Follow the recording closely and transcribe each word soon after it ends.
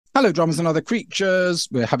Hello, drummers and other creatures.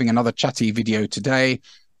 We're having another chatty video today,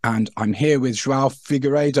 and I'm here with Joao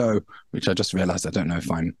Figueiredo, which I just realized I don't know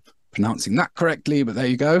if I'm pronouncing that correctly, but there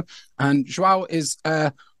you go. And Joao is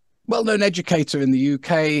a well-known educator in the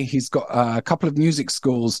UK. He's got a couple of music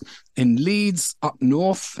schools in Leeds up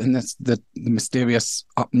north, and that's the mysterious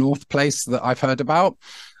up north place that I've heard about.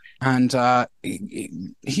 And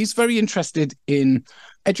he's very interested in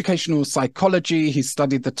educational psychology. He's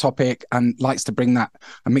studied the topic and likes to bring that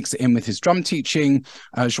and mix it in with his drum teaching.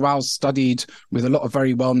 Joao's studied with a lot of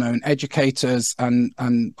very well-known educators, and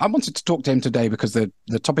I wanted to talk to him today because the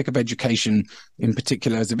topic of education in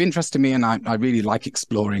particular is of interest to me, and I really like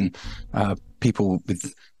exploring people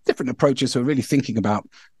with different approaches who are really thinking about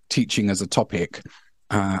teaching as a topic,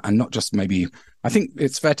 and not just maybe. I think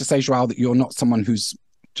it's fair to say, Joao, that you're not someone who's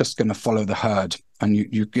just going to follow the herd, and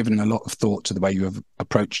you've given a lot of thought to the way you have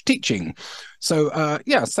approached teaching. So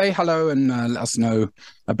yeah, say hello and let us know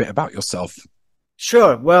a bit about yourself.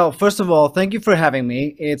 Sure. Well, first of all, thank you for having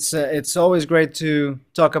me. It's always great to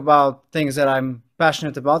talk about things that I'm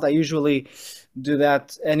passionate about. I usually do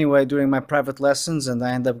that anyway during my private lessons, and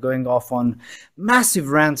I end up going off on massive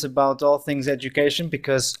rants about all things education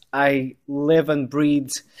because I live and breathe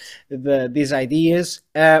these ideas.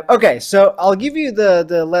 Okay, so I'll give you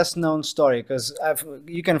the less known story because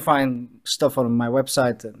you can find stuff on my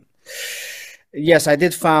website. And yes, I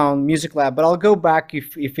did found Music Lab, but I'll go back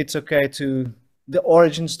if it's okay to the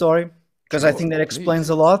origin story, because I think that explains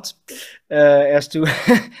a lot as to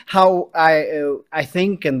how I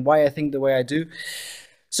think and why I think the way I do.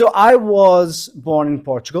 So I was born in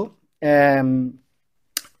Portugal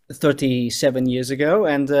 37 years ago,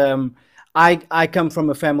 and I come from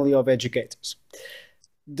a family of educators.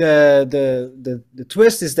 The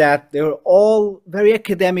twist is that they were all very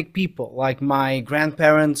academic people, like my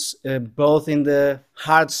grandparents, both in the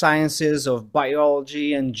hard sciences of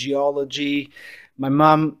biology and geology. My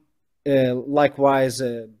mom, likewise,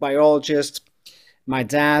 a biologist. My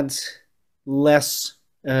dad, less.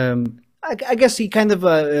 I guess he kind of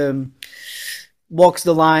walks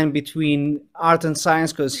the line between art and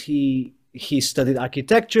science because he studied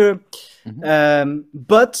architecture,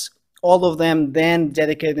 but all of them then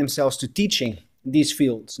dedicated themselves to teaching these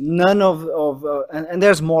fields. None of and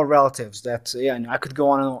there's more relatives that I could go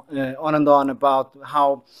on and on about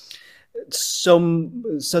how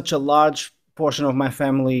such a large portion of my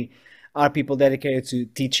family are people dedicated to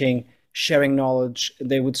teaching, sharing knowledge.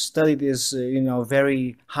 They would study these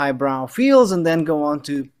very highbrow fields and then go on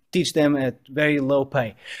to teach them at very low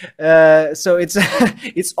pay. So it's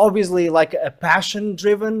it's obviously like a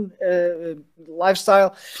passion-driven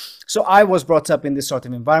lifestyle. So I was brought up in this sort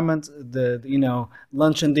of environment.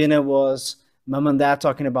 Lunch and dinner was mom and dad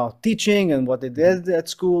talking about teaching and what they did at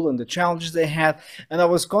school and the challenges they had. And I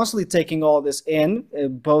was constantly taking all this in,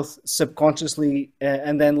 both subconsciously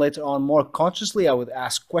and then later on more consciously. I would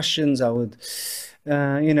ask questions. I would,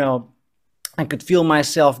 I could feel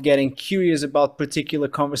myself getting curious about particular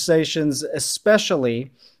conversations,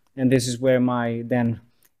 especially, and this is where my then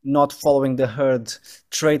not following the herd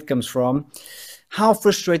trait comes from, how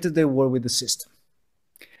frustrated they were with the system.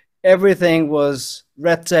 Everything was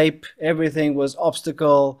red tape, everything was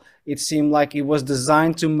obstacle. It seemed like it was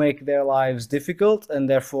designed to make their lives difficult, and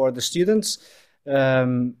therefore the students.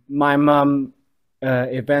 My mom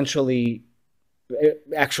eventually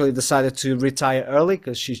actually decided to retire early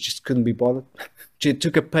because she just couldn't be bothered. She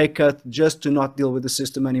took a pay cut just to not deal with the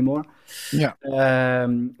system anymore. Yeah.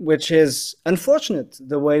 Which is unfortunate.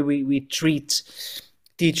 The way we treat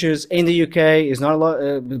teachers in the UK is not a lot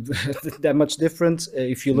that much different.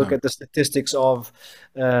 If you look at the statistics of,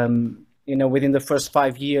 within the first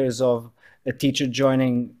 5 years of a teacher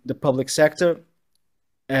joining the public sector,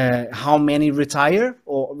 how many retire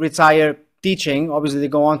or retire teaching. Obviously, they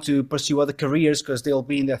go on to pursue other careers because they'll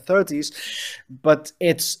be in their 30s, but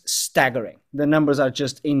it's staggering. The numbers are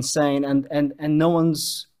just insane, and no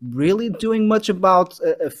one's really doing much about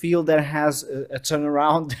a field that has a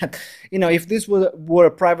turnaround. That if this were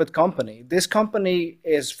a private company, this company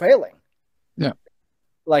is failing. Yeah.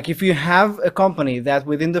 Like if you have a company that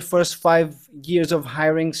within the first 5 years of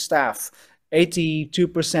hiring staff,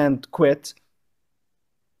 82% quit.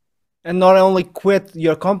 And not only quit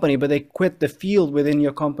your company, but they quit the field within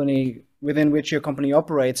your company, within which your company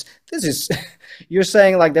operates. This is, you're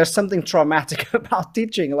saying like there's something traumatic about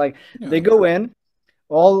teaching. Like they go in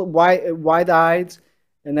all wide-eyed,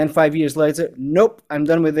 and then 5 years later, nope, I'm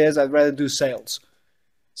done with this. I'd rather do sales.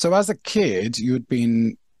 So as a kid, you had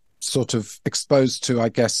been sort of exposed to, I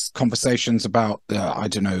guess, conversations about, I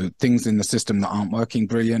don't know, things in the system that aren't working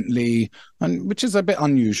brilliantly, and which is a bit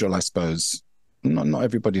unusual, I suppose. not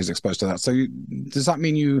everybody is exposed to that. So does that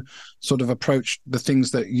mean you sort of approached the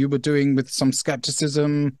things that you were doing with some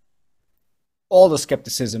skepticism? All the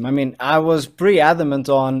skepticism. I mean, I was pretty adamant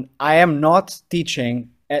on I am not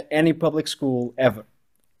teaching at any public school ever.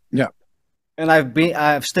 Yeah. And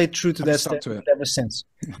I've stayed true to that statement ever since.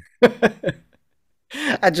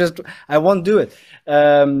 I won't do it.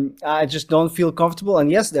 I just don't feel comfortable. And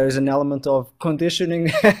yes, there is an element of conditioning,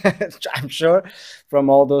 I'm sure, from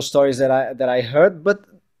all those stories that I heard. But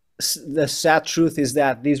the sad truth is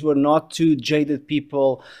that these were not two jaded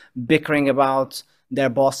people bickering about their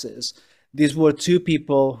bosses. These were two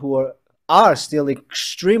people who are still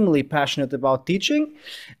extremely passionate about teaching,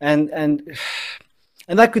 and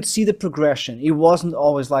I could see the progression. It wasn't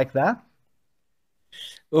always like that.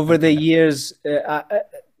 Over the years, our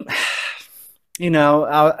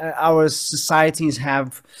societies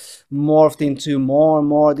have morphed into more and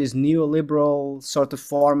more this neoliberal sort of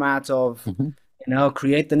format of,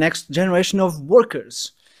 create the next generation of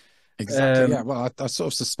workers. Exactly. Yeah. Well, I sort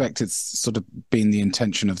of suspect it's sort of been the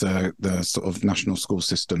intention of the sort of national school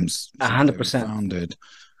systems 100% founded.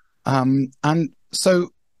 And so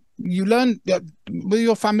you learned. Were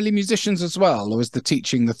your family musicians as well, or was the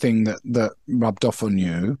teaching the thing that rubbed off on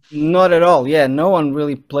you? Not at all. Yeah, no one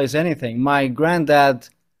really plays anything. My granddad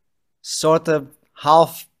sort of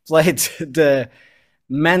half played the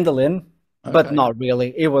mandolin, but not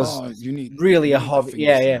really. It was really a hobby.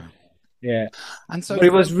 Yeah. And so, but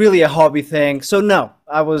it was really a hobby thing. So no,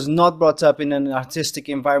 I was not brought up in an artistic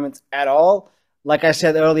environment at all. Like I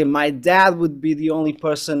said earlier, my dad would be the only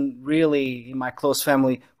person really in my close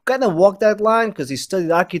family who kind of walked that line because he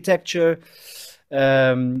studied architecture.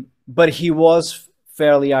 But he was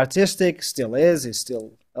fairly artistic, still is. He's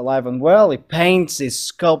still alive and well. He paints, he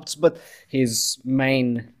sculpts, but his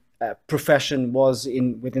main profession was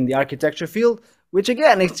within the architecture field. Which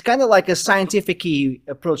again, it's kind of like a scientific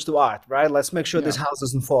approach to art, right? Let's make sure this house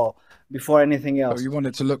doesn't fall before anything else. So you want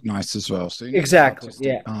it to look nice as well. So exactly,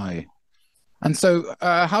 yeah. Eye. And so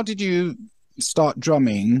how did you start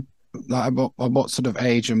drumming? Like, what sort of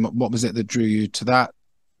age, and what was it that drew you to that?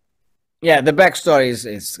 Yeah, the backstory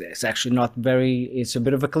is actually not very, it's a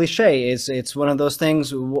bit of a cliche. It's one of those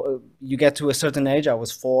things, you get to a certain age, I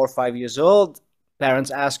was 4 or 5 years old,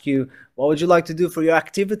 parents ask you, what would you like to do for your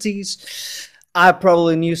activities? I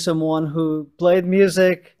probably knew someone who played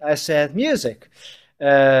music. I said music.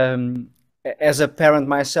 As a parent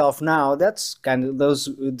myself now, that's kind of those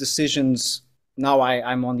decisions. Now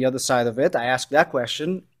I'm on the other side of it. I ask that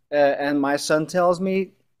question, and my son tells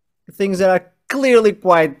me things that are clearly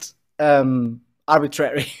quite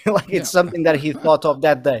arbitrary. Like it's something that he thought of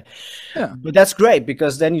that day. Yeah. But that's great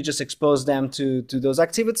because then you just expose them to those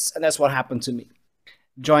activities, and that's what happened to me.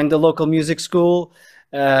 Joined the local music school.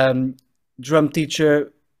 Drum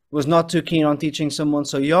teacher was not too keen on teaching someone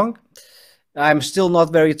so young. I'm still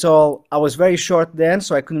not very tall. I was very short then,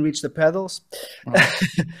 so I couldn't reach the pedals. Oh.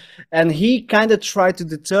 And he kind of tried to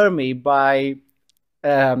deter me by,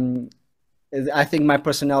 I think my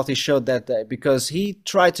personality showed that day, because he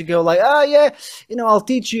tried to go like, oh yeah, I'll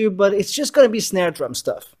teach you, but it's just going to be snare drum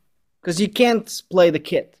stuff because you can't play the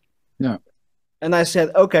kit. No. And I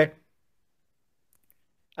said, okay.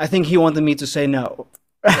 I think he wanted me to say no.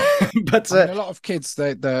 But a lot of kids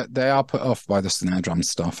they are put off by the snare drum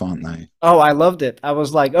stuff, aren't they? Oh, I loved it. I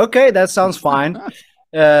was like, okay, that sounds fine.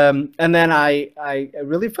 And then I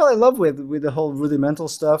really fell in love with the whole rudimental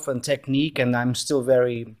stuff and technique, and I'm still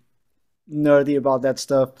very nerdy about that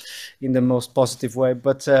stuff in the most positive way.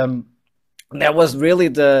 But that was really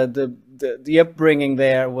the upbringing.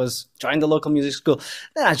 There was join the local music school.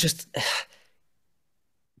 Then I just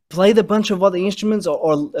played a bunch of other instruments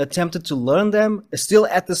or attempted to learn them. Still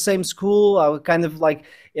at the same school, I would kind of like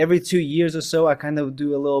every 2 years or so, I kind of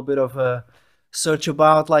do a little bit of a search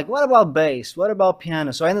about like, what about bass? What about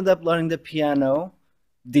piano? So I ended up learning the piano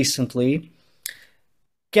decently.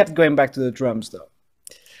 Kept going back to the drums though.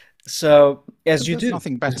 So as you do,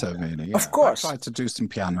 nothing better really. Yeah. Of course. I tried to do some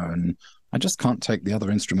piano and I just can't take the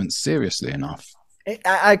other instruments seriously enough.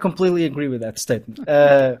 I completely agree with that statement.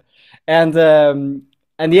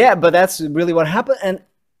 And yeah, but that's really what happened. And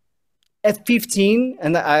at 15,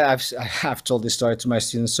 and I've told this story to my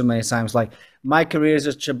students so many times, like my career is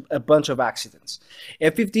just a bunch of accidents.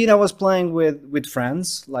 At 15, I was playing with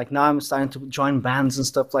friends. Like now I'm starting to join bands and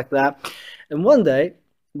stuff like that. And one day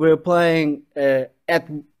we were playing at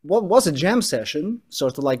what was a jam session,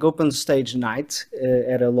 sort of like open stage night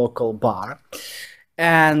at a local bar.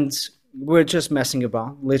 And we're just messing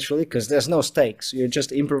about, literally, because there's no stakes. You're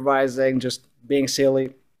just improvising, just being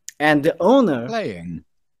silly. And the owner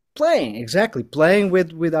playing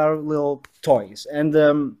with our little toys. And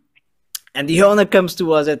And the owner comes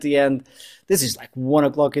to us at the end. This is like 1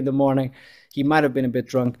 o'clock in the morning. He might have been a bit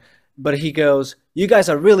drunk, but he goes, "You guys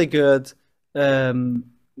are really good.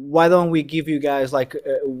 Why don't we give you guys like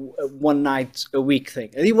a one night a week thing?"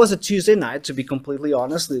 And it was a Tuesday night, to be completely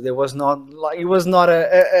honest. There was not like it was not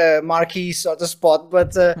a marquee sort of spot,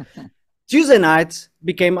 but Tuesday night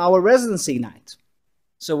became our residency night.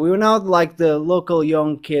 So we were now like the local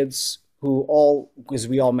young kids who all, because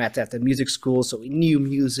we all met at the music school, so we knew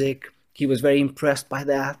music. He was very impressed by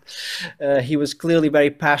that. He was clearly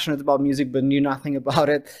very passionate about music, but knew nothing about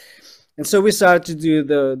it. And so we started to do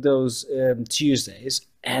those Tuesdays.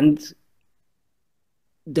 And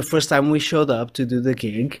the first time we showed up to do the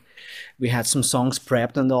gig, we had some songs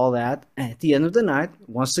prepped and all that. And at the end of the night,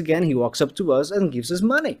 once again, he walks up to us and gives us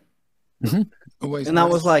money. Mm-hmm. Always and nice. I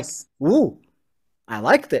was like, "Ooh, I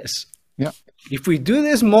like this. Yeah. If we do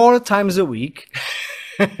this more times a week,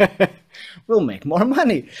 we'll make more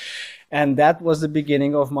money." And that was the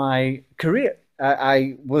beginning of my career.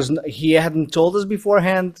 He hadn't told us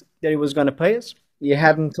beforehand that he was going to pay us. He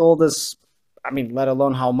hadn't told us, I mean, let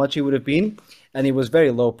alone how much it would have been. And it was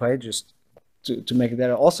very low pay, just to make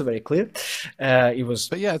that also very clear. It was.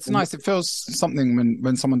 But yeah, it's nice. It feels something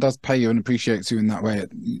when someone does pay you and appreciates you in that way.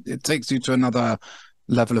 It takes you to another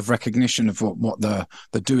level of recognition of what the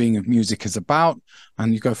doing of music is about,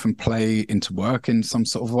 and you go from play into work in some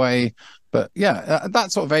sort of way. But yeah, at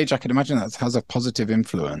that sort of age, I can imagine that has a positive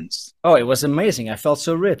influence. Oh, it was amazing. I felt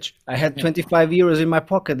so rich. I had 25 euros in my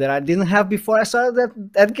pocket that I didn't have before I started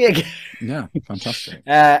that gig. Yeah, fantastic.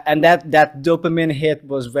 And that dopamine hit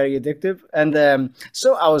was very addictive. And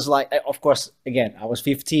so I was like, of course, again, I was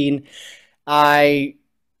 15. I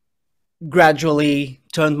gradually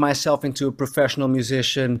turned myself into a professional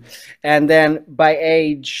musician. And then by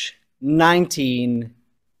age 19,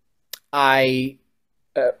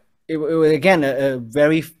 it was again a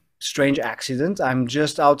very strange accident. I'm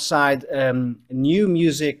just outside new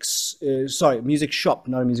music shop,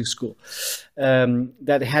 not a music school,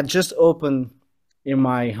 that had just opened in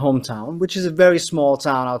my hometown, which is a very small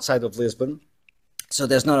town outside of Lisbon. So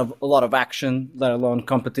there's not a lot of action, let alone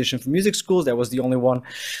competition for music schools. There was the only one.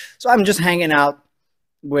 So I'm just hanging out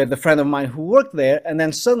with a friend of mine who worked there, and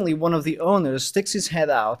then suddenly one of the owners sticks his head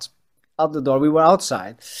out the door. We were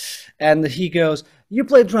outside, and he goes, "You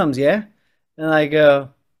play drums, yeah?" And I go,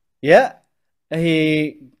 "Yeah."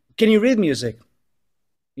 And "Can you read music?"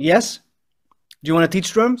 "Yes." "Do you want to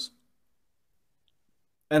teach drums?"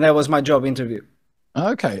 And that was my job interview.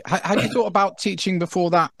 Okay. Had you thought about teaching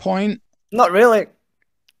before that point? Not really.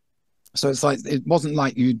 So it's like, it wasn't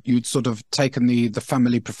like you'd sort of taken the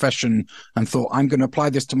family profession and thought, I'm going to apply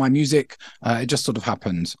this to my music. It just sort of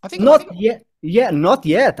happened. I think not yet. Yeah, not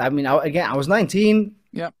yet. I mean, I was 19.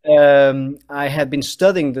 Yeah. I had been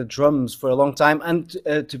studying the drums for a long time, and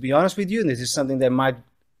to be honest with you, and this is something that might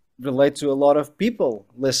relate to a lot of people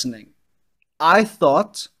listening, I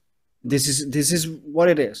thought this is what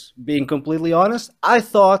it is. Being completely honest, I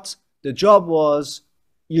thought the job was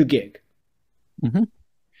you gig. Mm-hmm.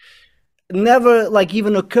 Never like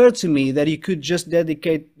even occurred to me that you could just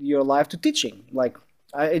dedicate your life to teaching. Like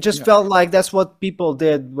it just felt like that's what people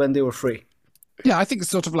did when they were free. Yeah, I think it's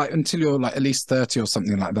sort of like until you're like at least 30 or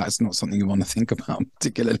something like that, it's not something you want to think about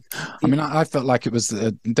particularly. I mean, I felt like it was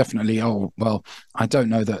definitely, oh, well, I don't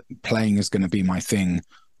know that playing is going to be my thing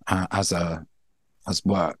as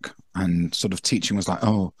work, and sort of teaching was like,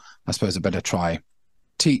 oh, I suppose I better try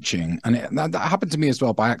teaching. And that happened to me as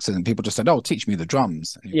well by accident. People just said, oh, teach me the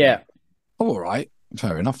drums. Yeah. Like, oh, all right,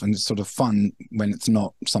 fair enough. And it's sort of fun when it's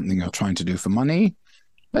not something you're trying to do for money.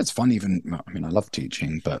 It's fun even, I mean, I love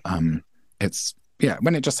teaching, but it's, yeah,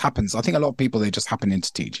 when it just happens. I think a lot of people, they just happen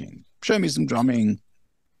into teaching. Show me some drumming.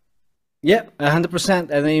 Yeah, 100%.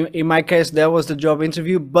 And in my case, that was the job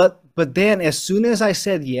interview. But then as soon as I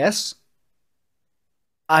said yes,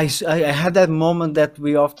 I had that moment that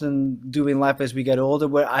we often do in life as we get older,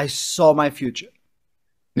 where I saw my future.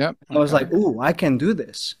 Yep. I was like, ooh, I can do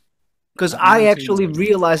this. Because I actually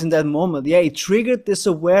realized in that moment, yeah, it triggered this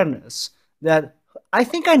awareness that I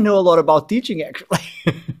think I know a lot about teaching, actually.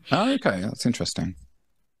 Oh, okay, that's interesting.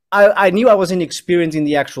 I knew I was inexperienced in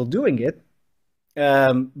the actual doing it,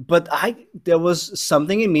 but there was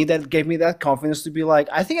something in me that gave me that confidence to be like,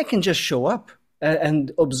 I think I can just show up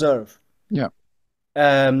and observe. Yeah.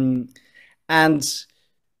 And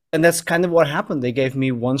that's kind of what happened. They gave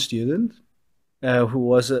me one student who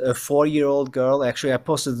was a 4-year-old girl. Actually, I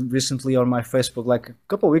posted recently on my Facebook, like a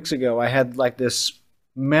couple of weeks ago. I had like this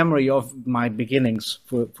memory of my beginnings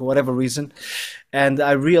for whatever reason, and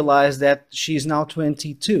I realized that she's now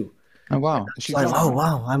 22. Oh wow! Like, oh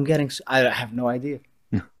wow, I have no idea.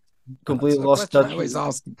 That's completely a lost question I touch. always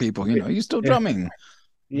ask people. Are you still drumming?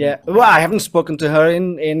 Yeah, well, I haven't spoken to her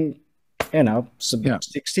in some Yeah.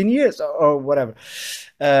 16 years or whatever,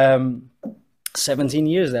 um, 17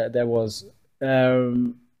 years that was,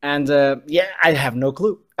 and yeah, I have no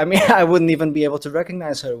clue. I mean, I wouldn't even be able to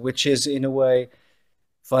recognize her, which is in a way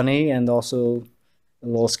funny and also a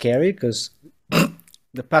little scary because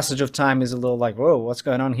the passage of time is a little like, whoa, what's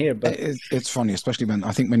going on here? But It's funny, especially when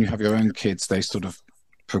I think when you have your own kids, they sort of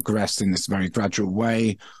progress in this very gradual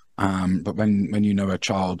way. But when you know a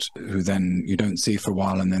child who then you don't see for a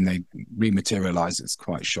while and then they rematerialize, it's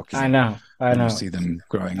quite shocking I when you know. see them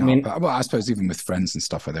growing I up. mean, But, well, I suppose even with friends and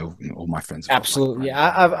stuff, where they all my friends have got like absolutely.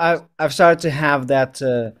 grand, Yeah, I've started to have that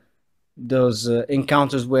those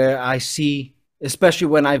encounters where I see, especially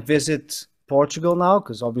when I visit Portugal now,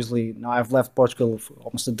 because obviously now I've left Portugal for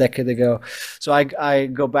almost a decade ago. So I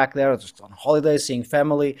go back there just on holiday, seeing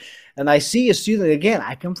family, and I see a student again.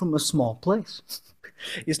 I come from a small place.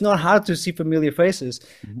 It's not hard to see familiar faces,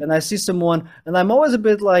 Mhm. and I see someone, and I'm always a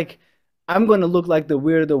bit like, I'm going to look like the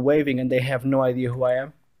weirdo waving, and they have no idea who I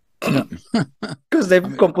am Yeah. because I they've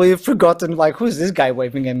mean, completely forgotten, like, who's this guy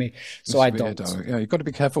waving at me? So it's I weird. don't. Yeah, you've got to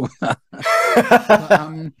be careful with that.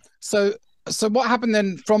 But, so so what happened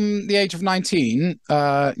then from the age of 19?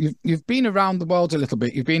 You've been around the world a little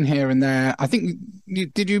bit. You've been here and there. I think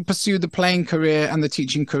did you pursue the playing career and the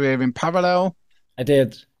teaching career in parallel? I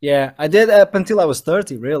did. Yeah, I did up until I was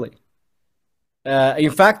 30, really.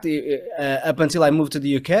 In fact, up until I moved to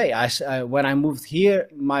the UK, when I moved here,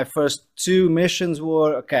 my first two missions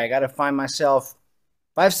were, okay, I got to find myself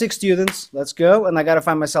five, six students, let's go, and I got to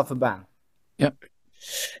find myself a band. Yep.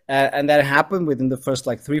 And that happened within the first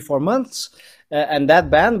like 3, 4 months. And that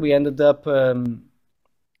band, we ended up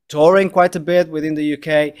touring quite a bit within the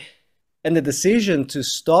UK. And the decision to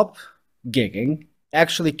stop gigging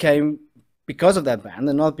actually came because of that band,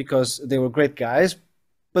 and not because they were great guys,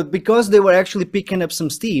 but because they were actually picking up some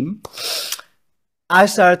steam. I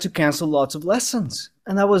started to cancel lots of lessons,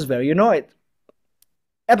 and I was very annoyed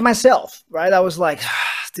at myself, right? I was like,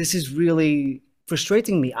 this is really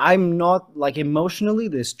frustrating me. I'm not like emotionally,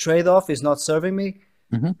 this trade off is not serving me.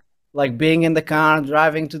 Mhm. Like being in the car,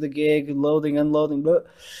 driving to the gig, loading, unloading. But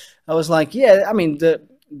I was like, yeah, I mean,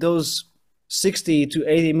 those 60 to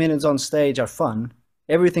 80 minutes on stage are fun.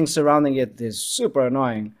 Everything surrounding it is super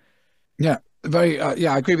annoying. Yeah, very.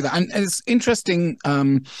 Yeah, I agree with that. And it's interesting.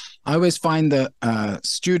 I always find that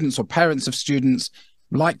students or parents of students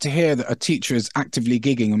like to hear that a teacher is actively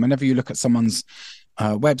gigging. And whenever you look at someone's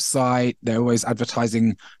website, they're always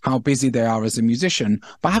advertising how busy they are as a musician.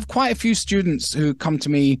 But I have quite a few students who come to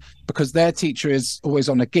me because their teacher is always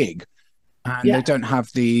on a gig, and they Yeah. don't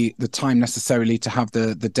have the time necessarily to have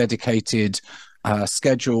the dedicated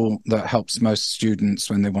schedule that helps most students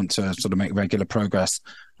when they want to sort of make regular progress.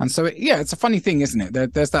 And so, yeah, it's a funny thing, isn't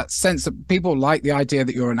it? There's that sense that people like the idea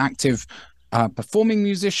that you're an active performing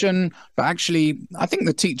musician, but actually, I think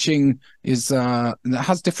the teaching is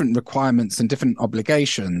has different requirements and different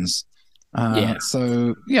obligations. Yeah.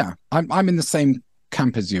 So, yeah, I'm in the same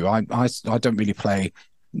camp as you. I don't really play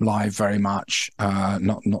live very much,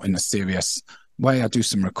 not in a serious way. I do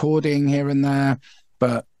some recording here and there,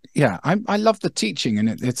 but yeah, I love the teaching, and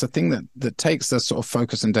it's a thing that takes a sort of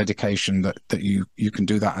focus and dedication that you can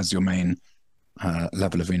do that as your main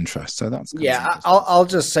level of interest. So that's kind of Yeah, interesting. I'll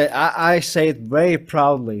just say I say it very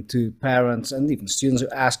proudly to parents and even students who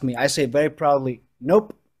ask me. I say very proudly,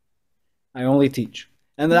 nope, I only teach.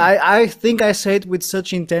 And I think I say it with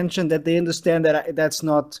such intention that they understand that that's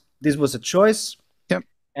not, this was a choice. Yep.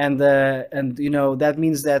 And you know, that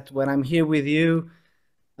means that when I'm here with you,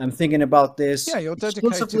 I'm thinking about this Yeah, you're dedicated to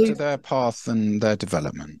exclusively, their path and their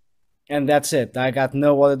development. and that's it. I got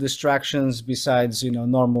no other distractions besides, you know,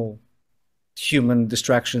 normal human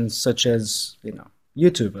distractions such as, you know,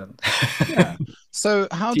 YouTube and Yeah. So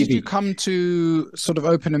how did you TV. come to sort of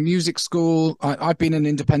open a music school? I've been an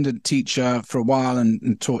independent teacher for a while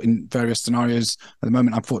and taught in various scenarios. At the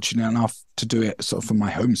moment, I'm fortunate enough to do it sort of from my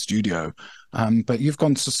home studio. But you've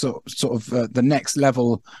gone to sort of the next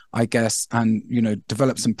level, I guess, and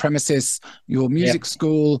develop some premises. Your Yeah. music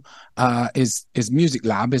school is Music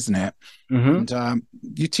Lab, isn't it? Hmm. And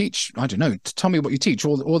you teach. I don't know. Tell me what you teach.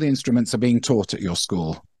 All the instruments are being taught at your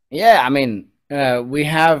school. Yeah, I mean,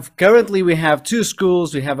 currently we have two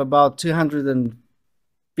schools. We have about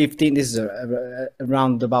 215. This is a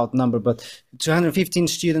roundabout number, but 215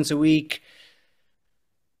 students a week.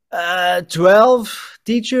 12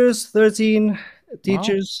 teachers, 13 Wow.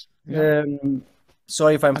 teachers. Yeah.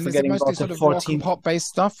 Sorry if I'm And is it forgetting mostly about the sort of rock and 14. pop based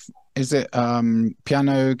stuff? Is it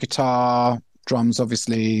piano, guitar, drums,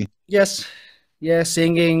 obviously? Yes, Yeah,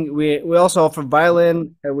 singing. We also offer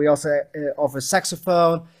violin. We also offer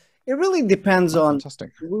saxophone. It really depends Oh, on.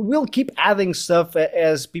 fantastic. We'll keep adding stuff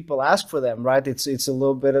as people ask for them, right? It's a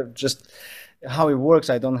little bit of just how it works.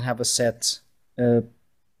 I don't have a set uh,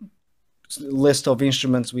 list of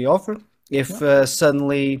instruments we offer. If Yeah.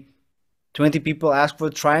 suddenly 20 people ask for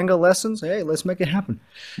triangle lessons, hey, let's make it happen.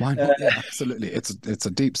 Why Uh, not? Yeah, absolutely. It's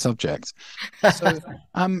a deep subject. So,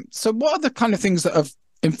 so what are the kind of things that have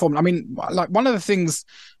informed? I mean, like one of the things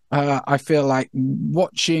I feel like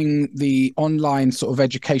watching the online sort of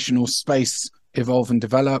educational space evolve and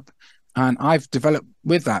develop, and I've developed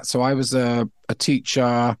with that. So I was a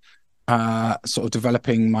teacher, sort of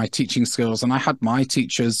developing my teaching skills, and I had my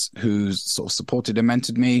teachers who sort of supported and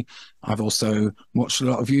mentored me. I've also watched a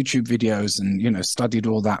lot of YouTube videos and studied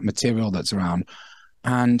all that material that's around,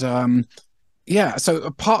 and yeah. So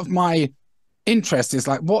a part of my interest is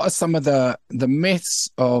like, what are some of the myths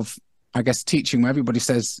of, I guess, teaching where everybody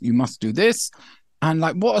says you must do this, and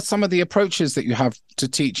like what are some of the approaches that you have to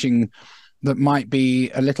teaching that might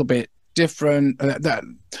be a little bit different? That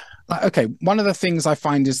like, okay, one of the things I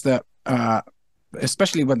find is that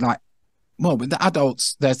especially when like, well, with the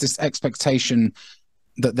adults, there's this expectation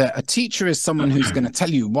that a teacher is someone who's going to tell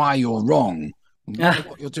you why you're wrong, why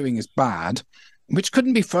what you're doing is bad, which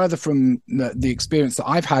couldn't be further from the experience that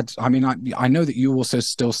I've had. I mean, I know that you also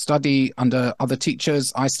still study under other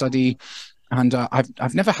teachers. I study, and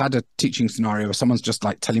I've never had a teaching scenario where someone's just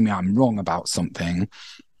like telling me I'm wrong about something.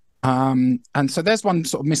 And so there's one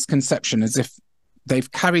sort of misconception, as if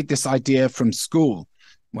they've carried this idea from school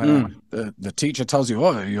where the teacher tells you,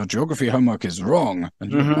 oh, your geography homework is wrong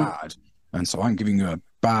and you're bad. And so I'm giving you a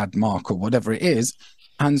bad mark or whatever it is.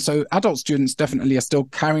 And so adult students definitely are still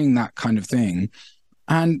carrying that kind of thing.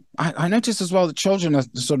 And I notice as well that children are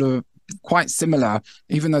sort of quite similar,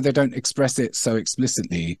 even though they don't express it so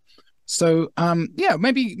explicitly. So yeah,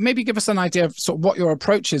 maybe give us an idea of sort of what your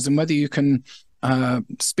approach is and whether you can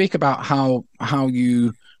speak about how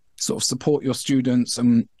you sort of support your students,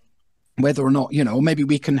 and whether or not, or maybe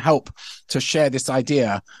we can help to share this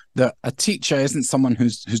idea that a teacher isn't someone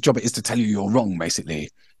whose job it is to tell you you're wrong, basically.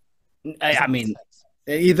 I mean,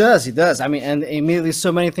 it does. It does. I mean, and immediately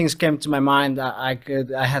so many things came to my mind. I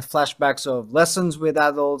had flashbacks of lessons with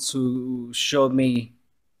adults who showed me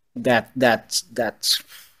that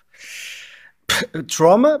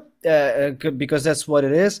trauma, because that's what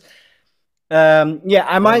it is. Yeah,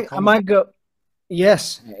 I might go.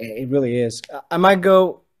 Yes, it really is. I might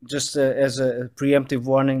go just as a preemptive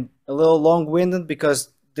warning, a little long-winded because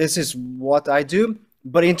this is what I do.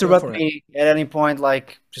 But interrupt me at any point,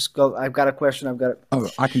 like just go. I've got a question. I've got. Oh,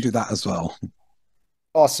 I can do that as well.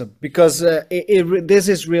 Awesome, because this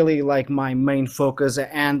is really like my main focus.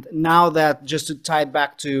 And now that, just to tie it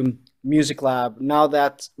back to Music Lab, now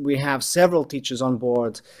that we have several teachers on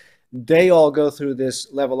board, they all go through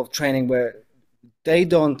this level of training where they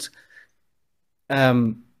don't,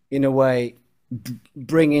 in a way,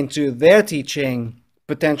 bring into their teaching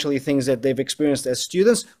potentially things that they've experienced as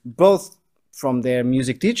students, both from their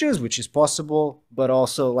music teachers, which is possible, but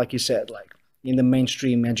also, like you said, like in the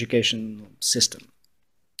mainstream education system,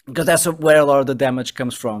 because that's where a lot of the damage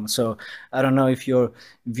comes from. So I don't know if your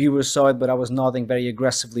viewers saw it, but I was nodding very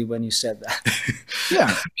aggressively when you said that.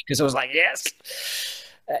 Yeah, because I was like, yes,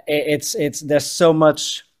 it's there's so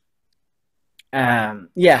much.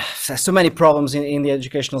 Yeah, so many problems in the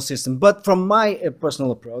educational system. But from my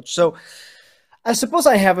personal approach, so I suppose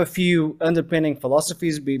I have a few underpinning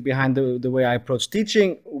philosophies behind the way I approach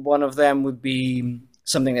teaching. One of them would be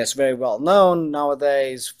something that's very well known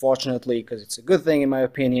nowadays, fortunately, because it's a good thing in my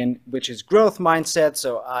opinion, which is growth mindset.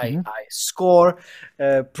 So I score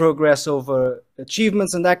progress over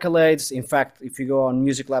achievements and accolades. In fact, if you go on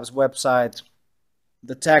Music Lab's website,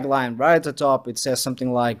 the tagline right at the top, it says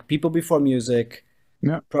something like "People before music,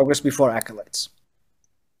 progress before accolades."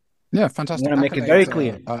 Yeah, fantastic. I'm going to make it very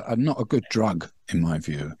clear. Are not a good drug, in my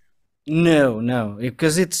view. No,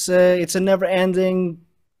 because it's a never-ending.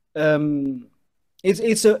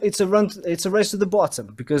 It's a run. It's a race to the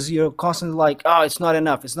bottom because you're constantly like, oh, it's not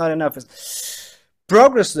enough. It's not enough.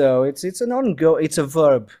 Progress, though, it's an ongo. It's a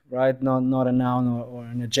verb, right? Not a noun or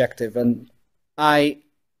an adjective. And I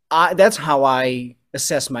that's how I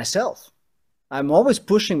assess myself. I'm always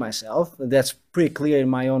pushing myself. That's pretty clear in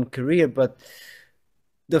my own career, but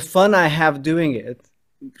the fun I have doing it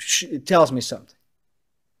tells me something.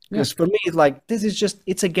 Because for me, it's like, this is just,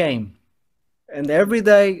 it's a game. And every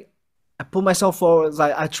day I pull myself forward.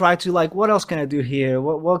 Like, I try to like, what else can I do here?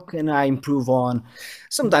 What can I improve on?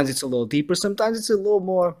 Sometimes it's a little deeper. Sometimes it's a little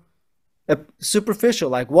more superficial.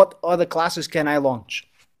 Like, what other classes can I launch?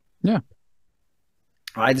 Yeah.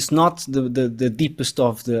 right? It's not the deepest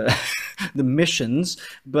of the the missions,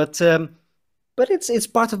 but it's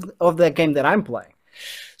part of the game that I'm playing.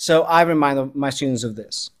 So I remind my students of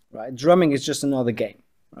this, right? Drumming is just another game,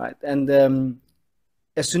 right? And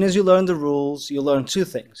as soon as you learn the rules, you learn two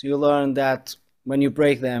things. You learn that when you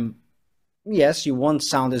break them, yes, you won't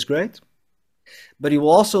sound as great, but you will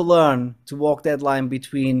also learn to walk that line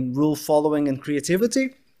between rule following and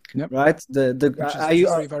creativity, Yep. right? Which is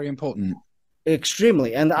very, very important.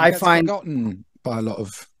 Extremely, and It I gets find forgotten by a lot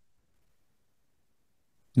of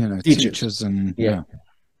teachers and yeah,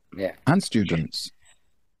 yeah. and students.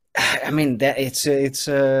 I mean that it's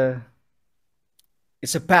a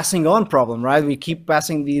passing on problem, right? We keep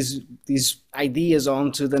passing these ideas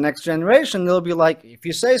on to the next generation. They'll be like, if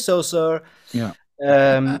you say so, sir. Yeah.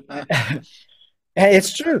 Um,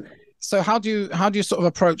 it's true. So how do you sort of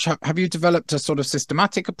approach? Have you developed a sort of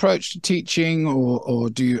systematic approach to teaching, or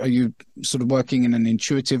are you sort of working in an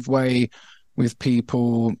intuitive way with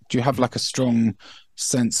people? Do you have like a strong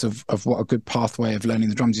sense of what a good pathway of learning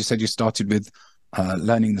the drums? You said you started with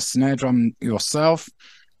learning the snare drum yourself.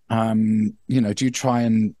 Do you try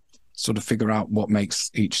and sort of figure out what makes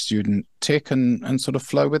each student tick and sort of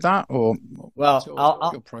flow with that, or Well,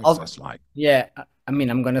 what's your process like? Yeah, I mean,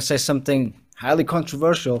 I'm gonna say something highly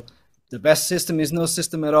controversial. The best system is no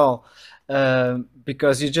system at all,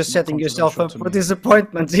 because you're just setting yourself up for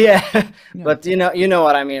disappointment. Yeah, Yeah. but you know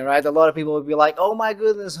what I mean, right? A lot of people will be like, "Oh my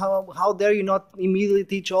goodness, how dare you not immediately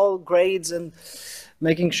teach all grades and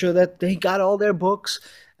making sure that they got all their books?"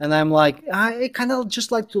 And I'm like, I kind of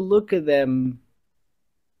just like to look at them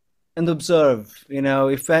and observe.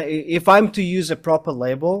 If I'm to use a proper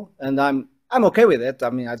label, and I'm okay with it. I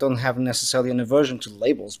mean, I don't have necessarily an aversion to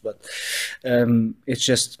labels, but it's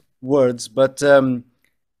just words. But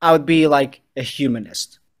I would be like a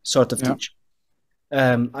humanist sort of teacher.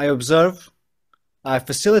 I observe, I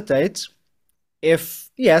facilitate. If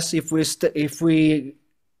we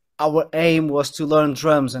our aim was to learn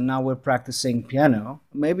drums and now we're practicing piano,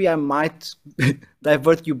 maybe I might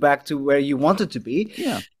divert you back to where you wanted to be.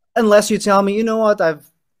 Yeah. Unless you tell me, you know what,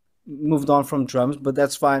 I've moved on from drums, but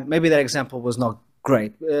that's fine. Maybe that example was not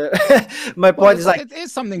great. My point is like, it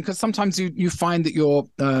is something, because sometimes you find that you're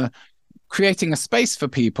creating a space for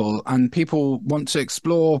people, and people want to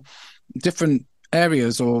explore different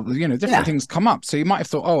areas, or different things come up. So you might have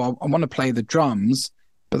thought, oh, I want to play the drums,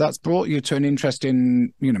 but that's brought you to an interest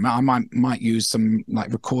in, I might use some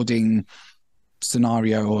like recording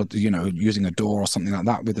scenario, or using a DAW or something like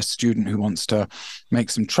that with a student who wants to make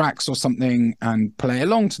some tracks or something and play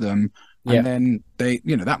along to them. And then they,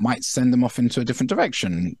 that might send them off into a different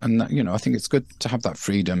direction. And I think it's good to have that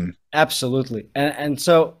freedom. Absolutely. And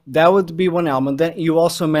so that would be one element. Then you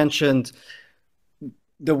also mentioned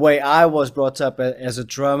the way I was brought up as a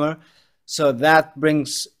drummer. So that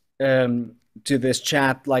brings to this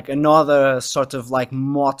chat like another sort of like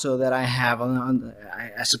motto that I have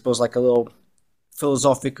I suppose like a little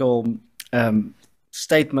philosophical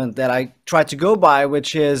statement that I try to go by,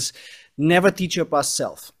 which is never teach your past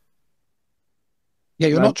self. Yeah,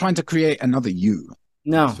 you're not trying to create another you.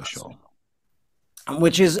 No, for sure.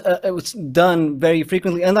 Which is it's done very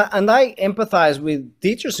frequently, and I empathize with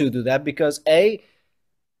teachers who do that, because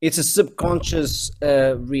it's a subconscious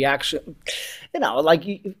reaction. Like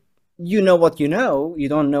you know what you know, you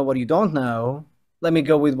don't know what you don't know. Let me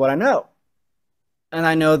go with what I know. And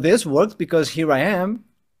I know this works because here I am,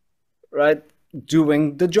 right,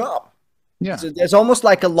 doing the job. Yeah. So there's almost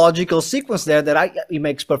like a logical sequence there that it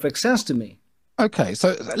makes perfect sense to me. Okay,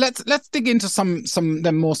 so let's dig into some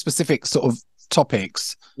then more specific sort of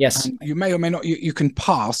topics. Yes. And you may or may not, you can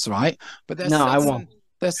pass, right? But I won't.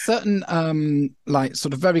 There's certain like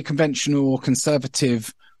sort of very conventional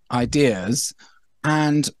conservative ideas.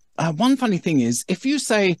 And one funny thing is, if you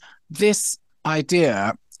say this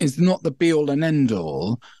idea is not the be all and end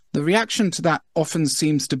all, the reaction to that often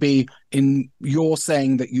seems to be in your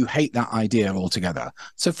saying that you hate that idea altogether.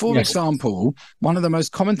 So for example, one of the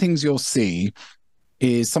most common things you'll see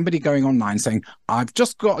is somebody going online saying, I've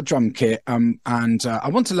just got a drum kit and I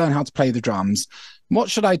want to learn how to play the drums. What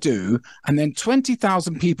should I do? And then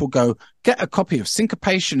 20,000 people go, get a copy of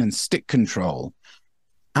Syncopation and Stick Control.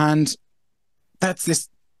 And that's this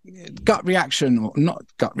gut reaction, or not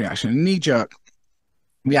gut reaction, knee-jerk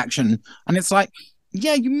reaction. And it's like,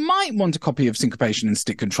 yeah, you might want a copy of Syncopation and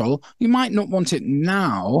Stick Control. You might not want it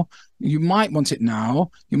now. You might want it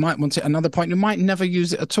now. You might want it at another point. You might never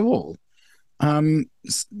use it at all.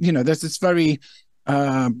 There's this very,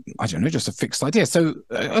 I don't know, just a fixed idea. So,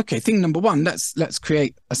 okay, thing number one, let's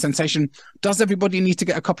create a sensation. Does everybody need to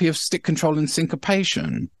get a copy of Stick Control and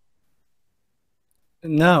Syncopation?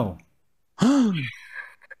 No.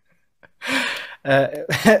 Uh,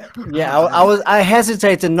 yeah, I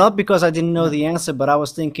hesitated not because I didn't know the answer, but I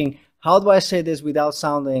was thinking, how do I say this without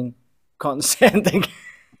sounding condescending?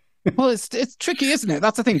 Well, it's tricky, isn't it?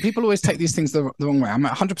 That's the thing. People always take these things the wrong way. I'm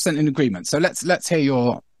 100% in agreement. So let's hear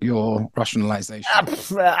your rationalization.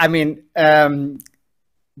 I mean,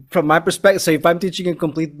 from my perspective, so if I'm teaching a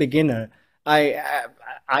complete beginner, I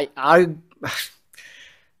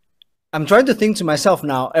I'm trying to think to myself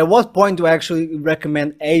now, at what point do I actually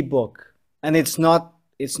recommend a book? And it's not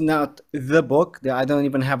the book. I don't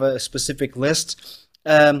even have a specific list.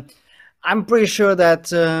 I'm pretty sure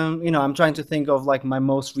that I'm trying to think of like my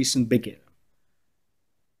most recent beginner.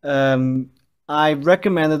 I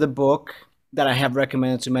recommended a book that I have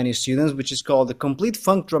recommended to many students, which is called The Complete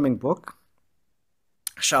Funk Drumming Book.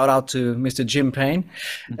 Shout out to Mr. Jim Payne,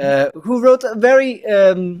 who wrote a very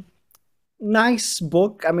nice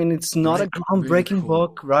book. I mean, it's not a groundbreaking really cool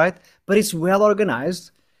book, right? But it's well organized.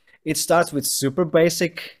 It starts with super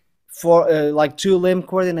basic for like 2-limb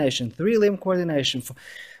coordination, 3-limb coordination.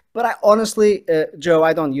 But I honestly, Joe,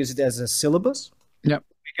 I don't use it as a syllabus. Yeah.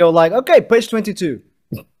 We go like, okay, page 22.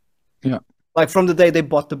 Yeah. Like from the day they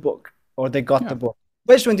bought the book or they got the book.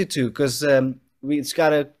 Page 22, because it's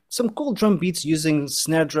got some cool drum beats using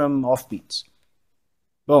snare drum offbeats.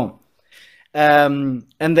 Boom. And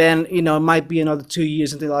then, it might be another 2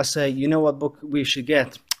 years until I say, you know what book we should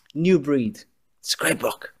get? New Breed. It's a great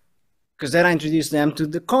book. Because then I introduce them to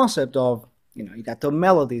the concept of, you got the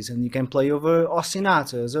melodies and you can play over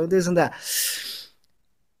ostinatos or this and that.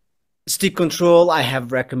 Stick control, I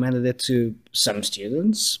have recommended it to some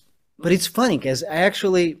students. But it's funny because I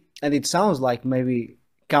actually, and it sounds like maybe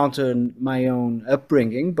counter my own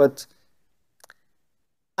upbringing, but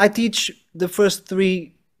I teach the first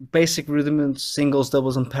 3 basic rudiments, singles,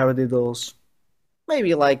 doubles, and paradiddles,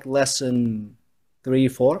 maybe like lesson 3,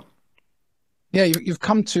 4. Yeah, you've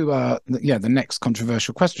come to the next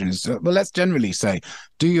controversial question is well, let's generally say,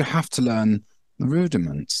 do you have to learn the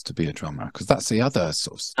rudiments to be a drummer? Because that's the other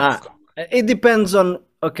sort of stuff. It depends on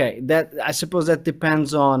that. I suppose that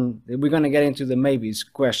depends on. We're gonna get into the maybes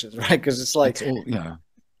questions, right? Because it's like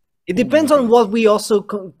it depends on what we also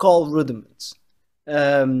call rudiments.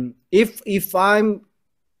 If I'm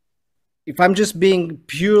just being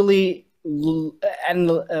purely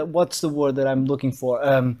what's the word that I'm looking for?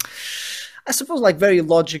 I suppose like very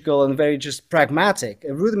logical and very just pragmatic.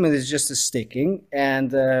 A rudiment is just a sticking, and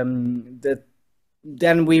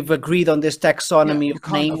then we've agreed on this taxonomy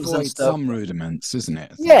of names and stuff. Some rudiments, isn't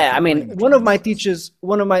it? Yeah, I mean, one of my teachers,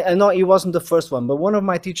 I know he wasn't the first one, but one of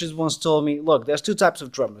my teachers once told me, look, there's 2 types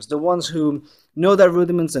of drummers: the ones who know their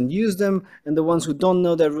rudiments and use them, and the ones who don't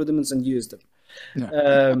know their rudiments and use them.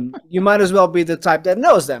 Yeah. You might as well be the type that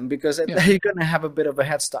knows them, because you're gonna have a bit of a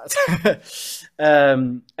head start.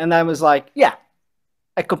 And I was like, yeah,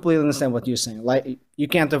 I completely understand what you're saying. Like, you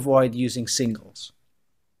can't avoid using singles.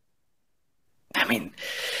 I mean,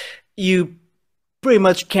 you pretty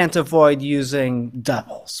much can't avoid using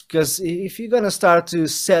doubles, because if you're gonna start to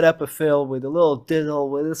set up a fill with a little diddle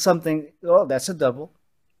with something, well, that's a double.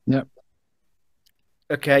 Yep.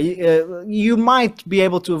 Okay, you might be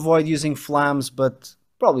able to avoid using flams, but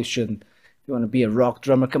probably shouldn't. If you want to be a rock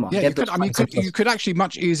drummer, come on. Yeah, you could actually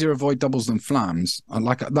much easier avoid doubles than flams.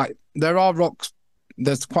 Like there are rocks.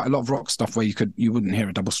 There's quite a lot of rock stuff where you wouldn't hear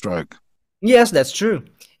a double stroke. Yes, that's true.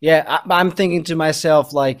 Yeah, I'm thinking to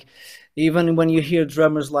myself, like, even when you hear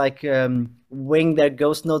drummers like wing their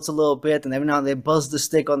ghost notes a little bit, and every now and then they buzz the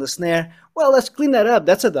stick on the snare. Well, let's clean that up.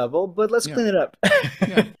 That's a double, but let's clean it up.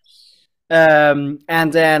 Yeah.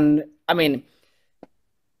 And then, I mean,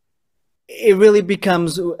 it really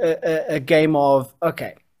becomes a game of,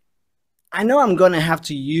 okay, I know I'm going to have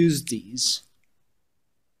to use these,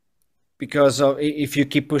 because if you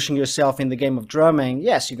keep pushing yourself in the game of drumming,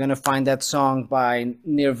 yes, you're going to find that song by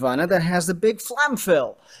Nirvana that has the big flam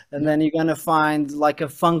fill. And then you're going to find like a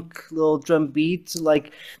funk little drum beat,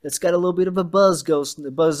 like that's got a little bit of a buzzed ghost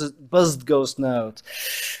note.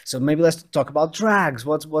 So maybe let's talk about drags.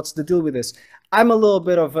 What's the deal with this? I'm a little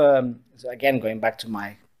bit of, again, going back to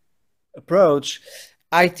my approach,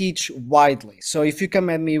 I teach widely. So if you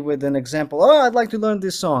come at me with an example, oh, I'd like to learn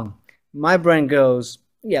this song, my brain goes,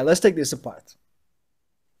 yeah, let's take this apart.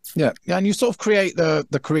 Yeah, and you sort of create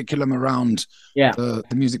the curriculum around the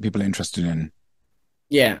music people are interested in.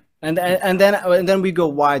 Yeah, and then we go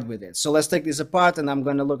wide with it. So let's take this apart, and I'm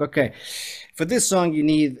going to look. Okay, for this song, you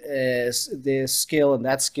need this skill and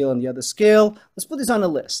that skill and the other skill. Let's put this on a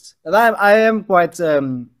list. And I am quite,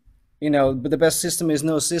 but the best system is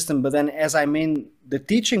no system. But then, as I'm in the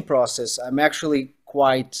teaching process, I'm actually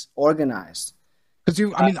quite organized.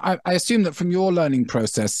 Because I mean, I assume that from your learning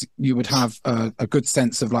process, you would have a good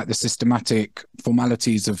sense of like the systematic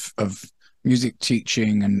formalities of music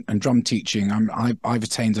teaching and drum teaching. I've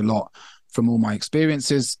attained a lot from all my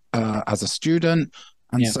experiences as a student,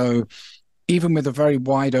 and Yeah. so even with a very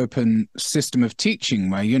wide open system of teaching,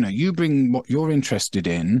 where you bring what you're interested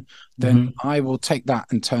in, then Hmm. I will take that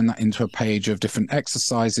and turn that into a page of different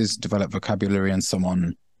exercises, develop vocabulary, and so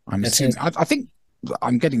on. I'm That's it. assuming. I think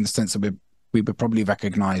I'm getting the sense that we would probably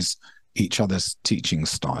recognize each other's teaching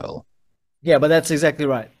style. Yeah, but that's exactly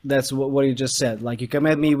right. That's what you just said. Like you come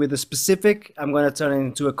at me with a specific, I'm going to turn it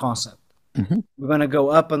into a concept. Hmm. We're going to go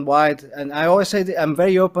up and wide. And I always say I'm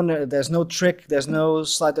very open. There's no trick. There's no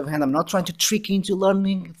sleight of hand. I'm not trying to trick you into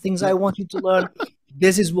learning things I want you to learn.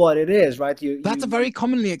 This is what it is, right? That's a very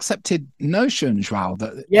commonly accepted notion, Joao,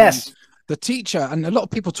 that Yes. the teacher, and a lot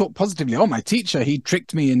of people talk positively, oh, my teacher, he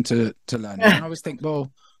tricked me into learning. And I always think,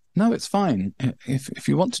 well, no, it's fine. If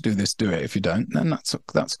you want to do this, do it. If you don't, then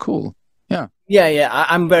that's cool. Yeah. Yeah.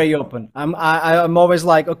 I'm very open. I'm always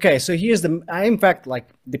like, okay, so here's in fact, like,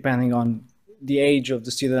 depending on the age of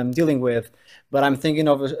the student I'm dealing with, but I'm thinking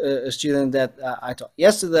of a student that I taught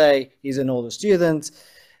yesterday. He's an older student,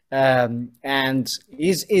 and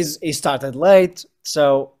he started late,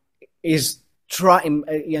 so he's trying.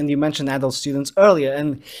 And you mentioned adult students earlier,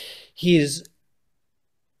 and he's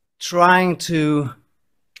trying to.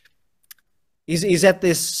 He's at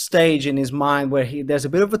this stage in his mind where there's a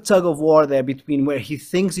bit of a tug of war there between where he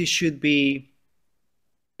thinks he should be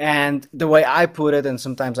and the way I put it, and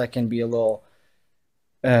sometimes I can be a little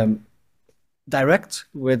direct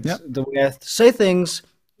with Yeah. the way I say things,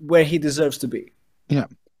 where he deserves to be. Yeah.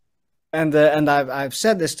 And I've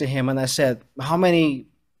said this to him, and I said, "How many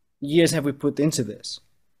years have we put into this?"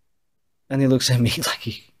 And he looks at me like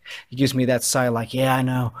he gives me that sigh, like, "Yeah, I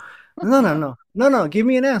know." No. Give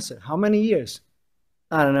me an answer. How many years?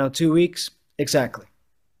 I don't know. 2 weeks exactly.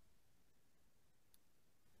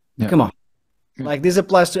 Yeah. Come on. Yeah. Like this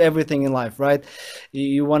applies to everything in life, right?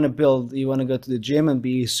 You want to build, you want to go to the gym and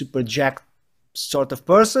be a super jacked sort of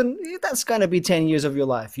person. That's going to be 10 years of your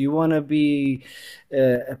life. You want to be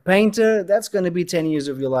a painter. That's going to be 10 years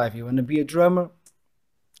of your life. You want to be a drummer.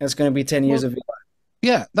 That's going to be 10 years Well, of your life.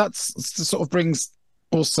 yeah, that's sort of brings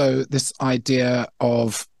also this idea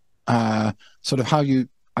of sort of how you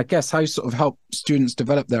sort of help students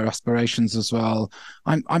develop their aspirations as well.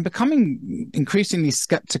 I'm becoming increasingly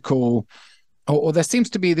skeptical, or there seems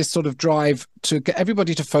to be this sort of drive to get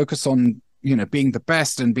everybody to focus on being the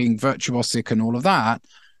best and being virtuosic and all of that.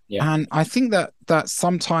 Yeah. And I think that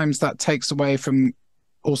sometimes that takes away from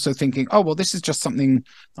also thinking, oh, well, this is just something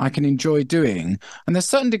I can enjoy doing. And there's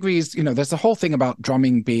certain degrees, there's the whole thing about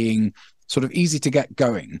drumming being sort of easy to get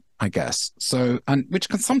going, I guess. So, and which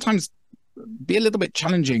can sometimes be a little bit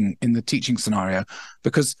challenging in the teaching scenario,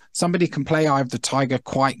 because somebody can play Eye of the Tiger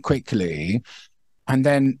quite quickly, and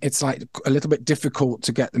then it's like a little bit difficult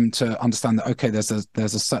to get them to understand that, okay, there's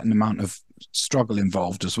a certain amount of struggle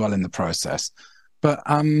involved as well in the process. But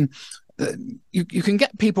you can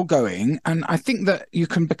get people going, and I think that you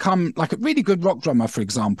can become like a really good rock drummer, for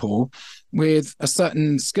example, with a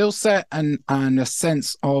certain skill set and a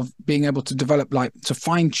sense of being able to develop, like, to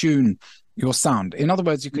fine tune your sound. In other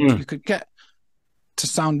words, you could get to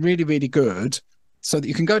sound really, really good, so that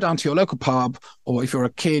you can go down to your local pub, or if you're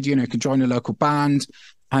a kid, you can join a local band,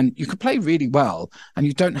 and you can play really well, and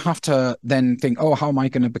you don't have to then think, oh, how am I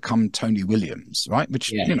going to become Tony Williams, right?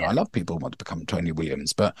 Which I love people who want to become Tony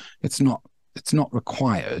Williams, but it's not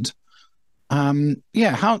required. How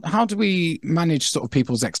do we manage sort of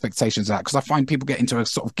people's expectations of that? Because I find people get into a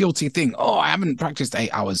sort of guilty thing. Oh, I haven't practiced 8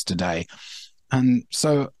 hours today, and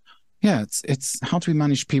so it's how do we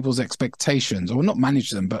manage people's expectations, or not manage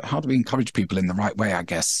them, but how do we encourage people in the right way, I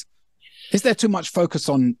guess? Is there too much focus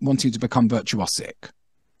on wanting to become virtuosic?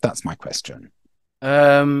 That's my question.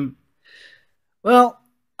 Well,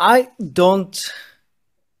 I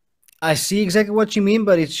see exactly what you mean,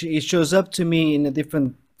 but it shows up to me in a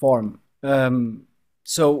different form.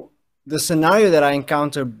 So the scenario that I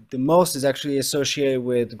encounter the most is actually associated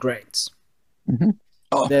with grades. Mm-hmm.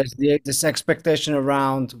 Oh. There's this expectation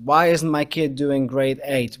around, why isn't my kid doing grade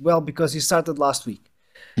 8? Well, because he started last week.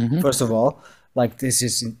 Mm-hmm. First of all, like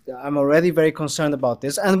I'm already very concerned about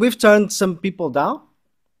this. And we've turned some people down,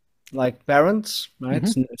 like parents, right?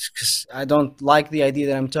 Because I don't like the idea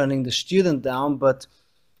that I'm turning the student down, but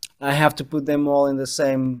I have to put them all in the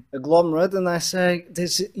same agglomerate. And I say,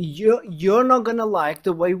 you're not going to like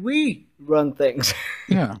the way we run things.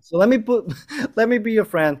 Yeah. So let me be your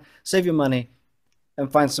friend, save your money, and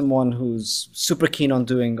find someone who's super keen on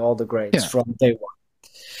doing all the grades from day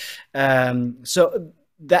one. So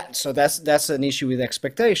that's an issue with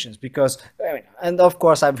expectations, because I mean, and of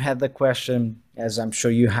course I've had the question, as I'm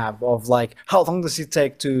sure you have, of like, how long does it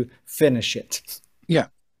take to finish it? Yeah.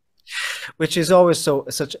 Which is always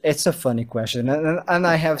such it's a funny question, and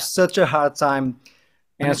I have such a hard time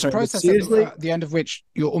And it's a answering it process seriously. at the end of which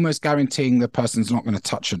you're almost guaranteeing the person's not going to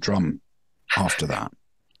touch a drum after that.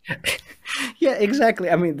 Yeah, exactly.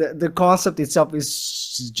 I mean, the concept itself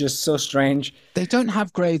is just so strange. They don't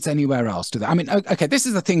have grades anywhere else, do they? I mean, okay, this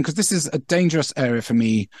is the thing, because this is a dangerous area for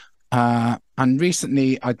me. And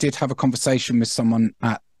recently I did have a conversation with someone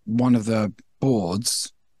at one of the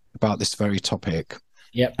boards about this very topic.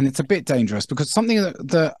 Yep. And it's a bit dangerous, because something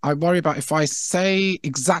that I worry about, if I say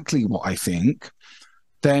exactly what I think,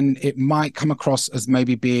 then it might come across as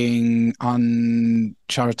maybe being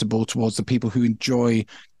uncharitable towards the people who enjoy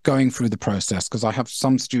going through the process. Because I have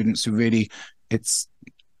some students who really,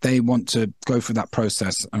 they want to go through that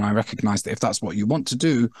process, and I recognize that if that's what you want to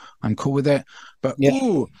do, I'm cool with it. But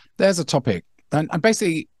there's a topic, and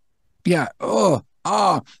basically,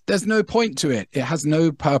 there's no point to it. It has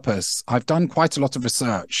no purpose. I've done quite a lot of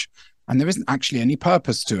research, and there isn't actually any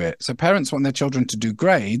purpose to it. So parents want their children to do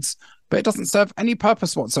grades, but it doesn't serve any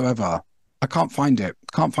purpose whatsoever. I can't find it.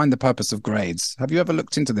 Can't find the purpose of grades. Have you ever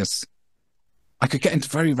looked into this? I could get into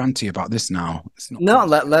very ranty about this now. It's not No,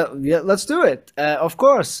 let's do it. Of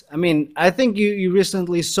course. I mean, I think you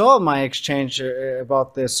recently saw my exchange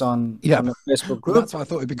about this on a Facebook group. That's why I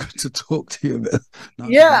thought it'd be good to talk to you a bit.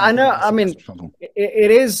 Yeah, I know. I mean,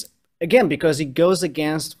 it is, again, because it goes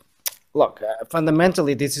against, look,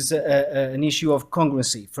 fundamentally, this is an issue of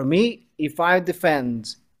congruency. For me, if I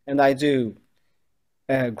defend, and I do,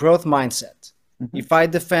 growth mindset, if I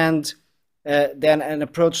defend then an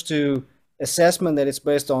approach to assessment that is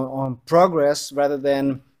based on progress rather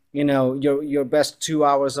than, you know, your best 2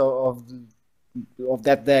 hours of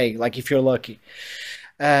that day, like if you're lucky,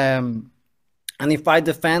 and if I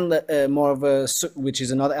defend more of a, which is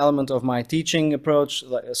another element of my teaching approach,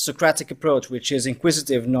 like a Socratic approach, which is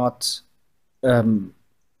inquisitive, not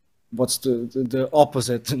what's the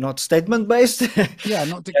opposite, not statement based. Yeah,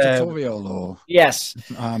 not dictatorial or yes,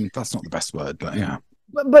 that's not the best word, but yeah.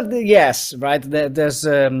 But yes, right. There's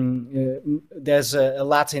a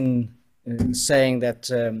Latin saying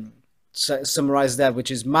that summarizes that,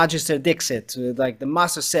 which is "Magister dixit," like the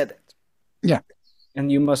master said it. Yeah,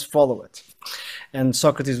 and you must follow it. And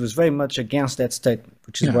Socrates was very much against that statement,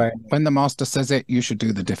 which is why when the master says it, you should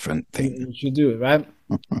do the different thing. You should do it, right?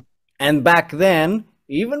 And back then,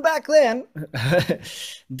 even back then,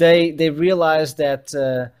 they realized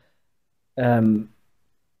that.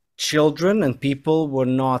 Children and people were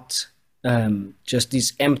not just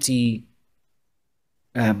these empty,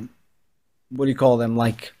 what do you call them,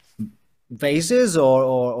 like vases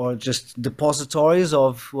or just depositories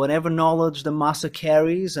of whatever knowledge the master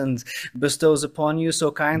carries and bestows upon you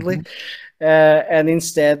so kindly. And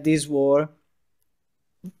instead, these were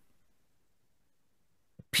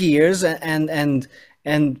peers and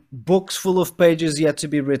books full of pages yet to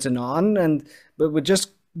be written on, but with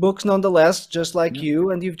just books nonetheless, just like you,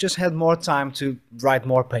 and you've just had more time to write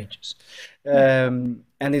more pages. And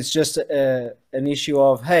it's just an issue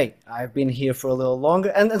of, hey, I've been here for a little longer.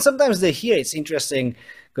 And sometimes they hear it's interesting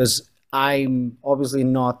because I'm obviously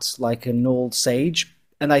not like an old sage,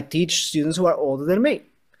 and I teach students who are older than me.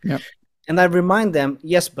 Yeah. And I remind them,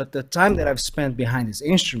 yes, but the time that I've spent behind this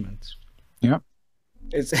instrument,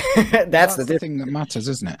 it's that's the thing that matters,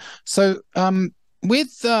 isn't it? So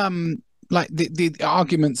with like the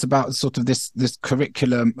arguments about sort of this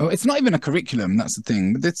curriculum, or it's not even a curriculum, that's the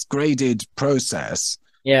thing, but this graded process.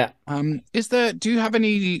 Yeah. Do you have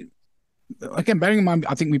any, again, bearing in mind,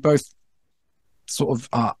 I think we both sort of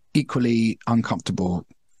are equally uncomfortable,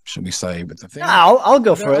 shall we say, with the thing. I'll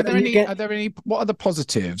go for it. Are there any, what are the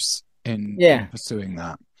positives in pursuing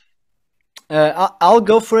that? I'll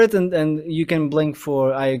go for it, and you can blink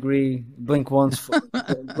for I agree, blink once, for,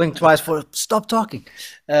 blink twice for stop talking.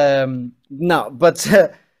 No, but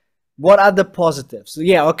what are the positives?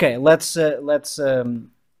 Yeah, okay. Let's try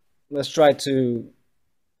to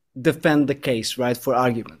defend the case, right, for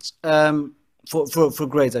arguments. For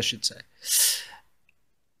grades, I should say.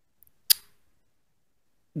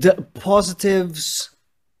 The positives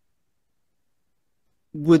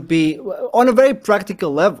would be on a very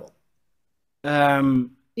practical level.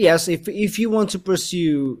 Yes, if you want to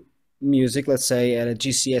pursue music, let's say at a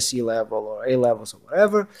GCSE level or A levels or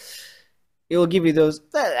whatever, it will give you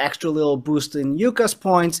that extra little boost in UCAS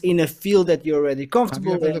points in a field that you're already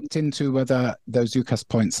comfortable with. Have you ever looked into whether those UCAS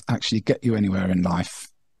points actually get you anywhere in life?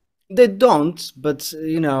 They don't, but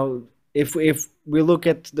you know, if we look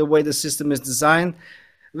at the way the system is designed,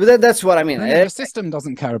 But that's what I mean. No, the system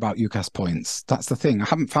doesn't care about UCAS points. That's the thing. I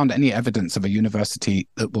haven't found any evidence of a university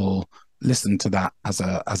that will listen to that as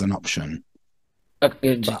an option. I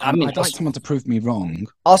mean, I'd like someone to prove me wrong.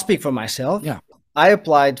 I'll speak for myself. Yeah. I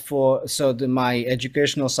applied for, my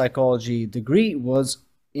educational psychology degree was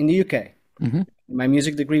in the UK. Mm-hmm. My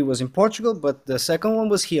music degree was in Portugal, but the second one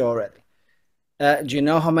was here already. Do you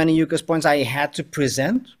know how many UCAS points I had to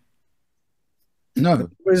present? No. It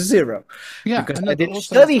was 0. Yeah. Because I didn't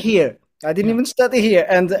study here. I didn't even study here.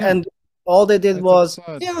 And all they did was,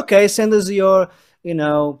 okay, send us your,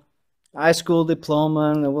 high school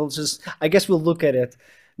diploma, and we'll just, I guess we'll look at it.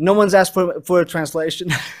 No one's asked for a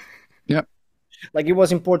translation. Yep. Like it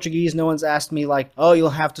was in Portuguese. No one's asked me like, oh, you'll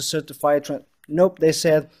have to certify it. Nope. They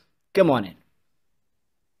said, come on in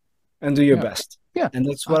and do your best. Yeah. And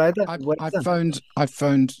that's what I did. I've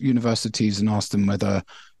phoned universities and asked them whether,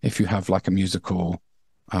 if you have like a musical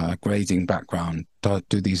grading background,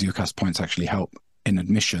 do these UCAS points actually help in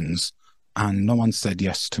admissions? And no one said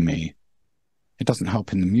yes to me. It doesn't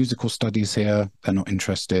help in the musical studies here. They're not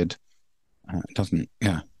interested. It doesn't.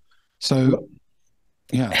 Yeah. So,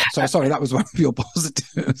 yeah. So sorry, that was one of your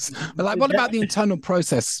positives. But like, what about the internal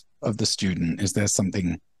process of the student? Is there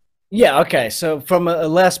something? Yeah. Okay. So from a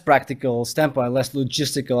less practical standpoint, less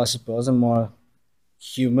logistical, I suppose, and more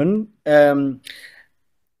human.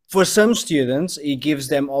 For some students, it gives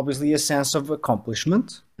them obviously a sense of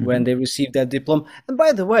accomplishment when they receive that diploma. And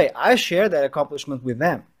by the way, I share that accomplishment with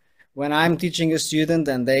them. When I'm teaching a student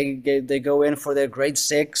and they go in for their grade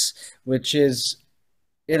 6, which is,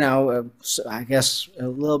 I guess a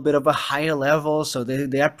little bit of a higher level. So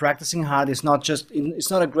they are practicing hard. It's not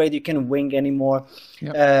a grade you can wing anymore.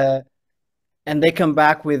 Yep. And they come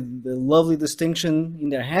back with the lovely distinction in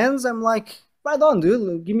their hands. I'm like, right on,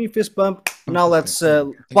 dude. Give me a fist bump. Now let's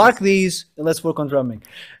park these and let's work on drumming.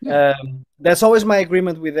 Yeah. That's always my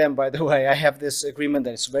agreement with them, by the way. I have this agreement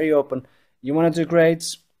that is very open. You want to do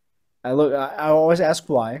grades? I always ask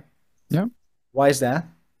why. Yeah. Why is that?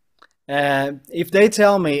 If they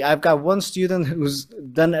tell me, I've got one student who's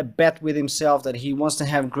done a bet with himself that he wants to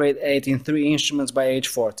have grade 8 in 3 instruments by age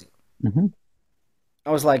 40. Mm-hmm. I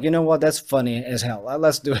was like, you know what? That's funny as hell.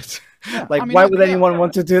 Let's do it. Yeah, why would anyone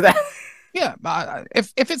want to do that? Yeah, but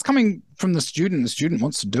if it's coming from the student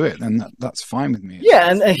wants to do it, then that's fine with me. Yeah,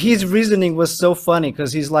 and his reasoning was so funny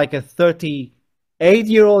because he's like a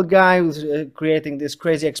 38-year-old guy who's creating this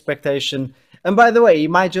crazy expectation. And by the way, he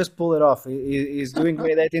might just pull it off. He's doing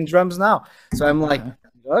grade 8 in drums now. So I'm like,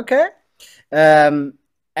 okay.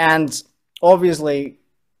 And obviously,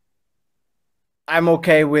 I'm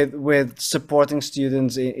okay with supporting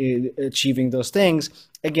students in achieving those things.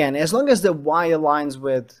 Again, as long as the why aligns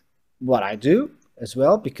with what I do as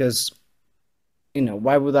well, because,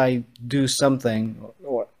 why would I do something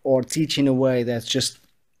or teach in a way that's just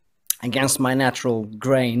against my natural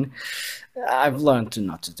grain? I've learned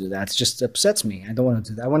not to do that. It just upsets me. I don't want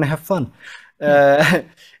to do that. I want to have fun. But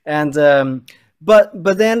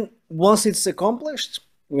then once it's accomplished,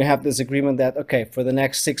 we have this agreement that, okay, for the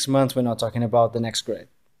next 6 months, we're not talking about the next grade.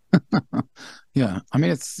 Yeah. I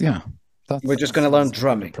mean, we're just going to learn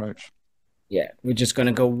drumming. Approach. Yeah. We're just going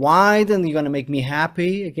to go wide and you're going to make me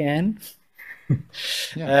happy again.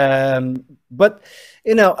 Yeah. But,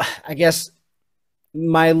 I guess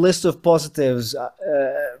my list of positives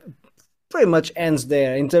pretty much ends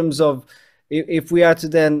there in terms of if we are to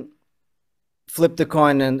then flip the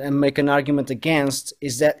coin and make an argument against,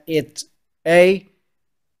 is that it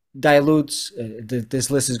dilutes,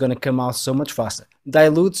 this list is going to come out so much faster,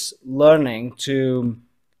 dilutes learning to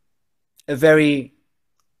a very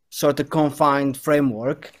sort of confined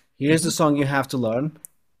framework. Here's the song you have to learn,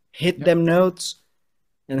 hit them notes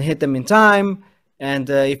and hit them in time. And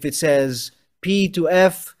if it says P to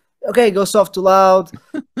F, okay, go soft to loud.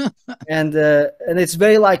 and it's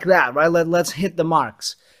very like that, right? Let's hit the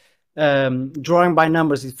marks. Drawing by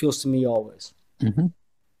numbers, it feels to me always.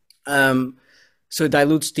 Mm-hmm. So it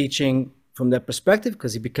dilutes teaching from that perspective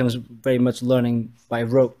because it becomes very much learning by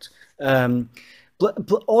rote.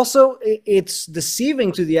 But also, it's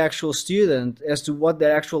deceiving to the actual student as to what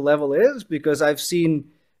their actual level is, because I've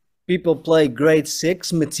seen people play grade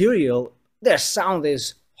 6 material. Their sound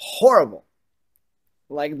is horrible.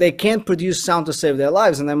 Like, they can't produce sound to save their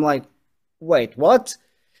lives. And I'm like, wait, what?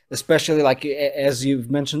 Especially, like, as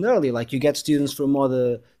you've mentioned earlier, like, you get students from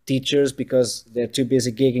other teachers because they're too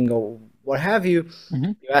busy gigging or what have you.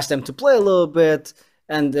 Mm-hmm. You ask them to play a little bit,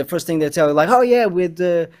 and the first thing they tell you, like, oh, yeah, with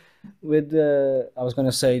I was going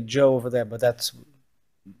to say Joe over there, but that's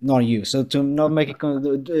not you. So to not make it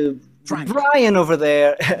Brian over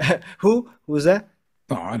there. Who's that?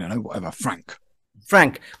 Oh, I don't know, whatever.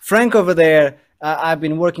 Frank over there I've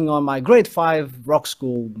been working on my grade 5 rock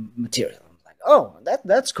school material. I'm like, oh,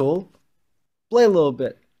 that's cool. Play a little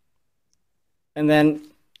bit. And then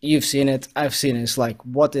you've seen it, I've seen it. It's like,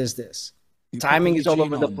 what is this? You put the Timing is all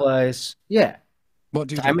over Eugene the on. place. Yeah. What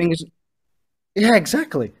do you do? Timing is, yeah,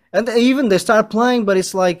 exactly. And even they start playing, but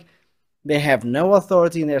it's like they have no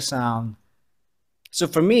authority in their sound. So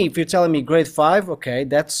for me, if you're telling me grade 5, okay,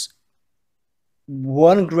 that's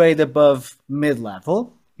one grade above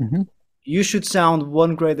mid-level. Hmm. You should sound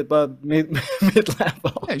one grade above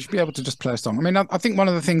mid-level. Yeah, you should be able to just play a song. I mean, I think one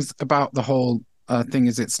of the things about the whole thing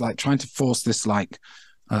is it's like trying to force this like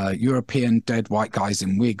European dead white guys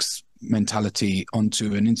in wigs mentality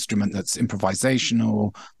onto an instrument that's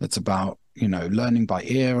improvisational, that's about, you know, learning by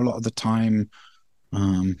ear a lot of the time.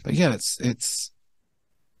 But yeah, it's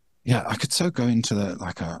yeah, I could so go into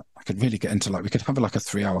I could really get into like, we could have like a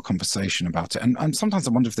 3-hour conversation about it. And sometimes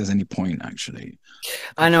I wonder if there's any point actually.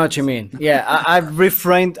 I know what you mean. Yeah, I've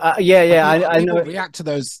refrained. Yeah, I People know. react to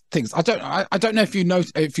those things. I don't know if you know,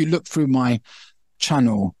 if you look through my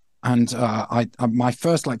channel, and my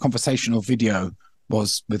first like conversational video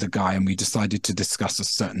was with a guy, and we decided to discuss a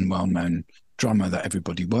certain well-known drummer that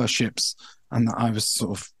everybody worships, and I was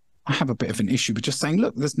sort of, I have a bit of an issue with just saying,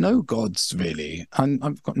 look, there's no gods really, and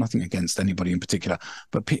I've got nothing against anybody in particular,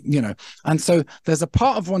 but you know, and so there's a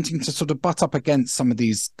part of wanting to sort of butt up against some of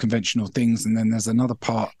these conventional things, and then there's another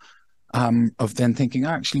part of then thinking,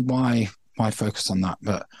 actually, why focus on that?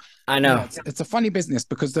 But I know. yeah, it's a funny business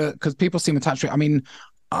because people seem attached to it. I mean,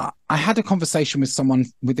 I had a conversation with someone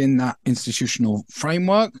within that institutional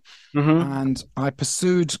framework, and I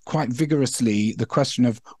pursued quite vigorously the question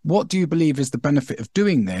of, what do you believe is the benefit of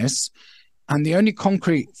doing this? And the only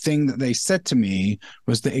concrete thing that they said to me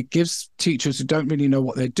was that it gives teachers who don't really know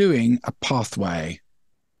what they're doing a pathway.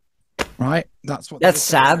 Right? That's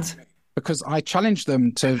sad. Because I challenged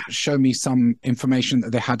them to show me some information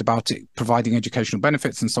that they had about it providing educational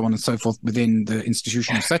benefits and so on and so forth within the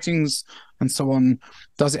institutional settings and so on.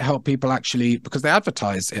 Does it help people actually, because they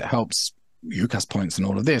advertise it helps UCAS points and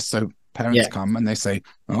all of this. So parents come and they say,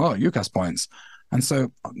 oh, UCAS points. And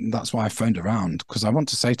so that's why I phoned around, because I want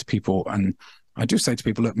to say to people, and I do say to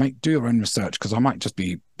people, look, do your own research, because I might just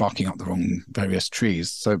be barking up the wrong various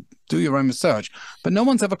trees. So do your own research. But no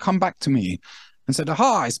one's ever come back to me and said,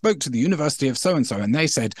 aha, I spoke to the University of so-and-so, and they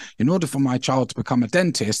said, in order for my child to become a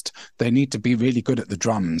dentist, they need to be really good at the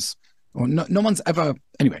drums. Or no one's ever,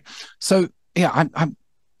 anyway. So yeah, I'm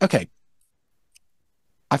okay.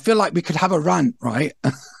 I feel like we could have a rant, right?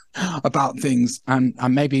 About things, and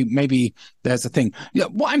maybe there's a thing. Yeah,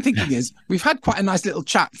 what I'm thinking is, we've had quite a nice little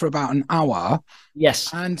chat for about an hour.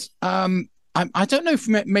 Yes. And I don't know if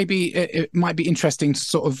maybe it might be interesting to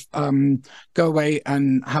sort of go away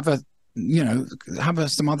and have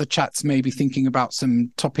some other chats, maybe thinking about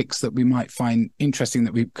some topics that we might find interesting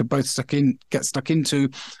that we could both get stuck into.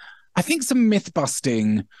 I think some myth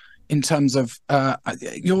busting in terms of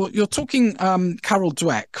you're talking Carol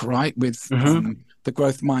Dweck, right, with the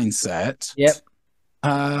growth mindset. Yep.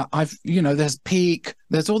 There's peak,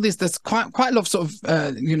 there's all this, there's quite a lot of sort of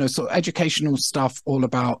sort of educational stuff all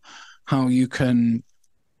about how you can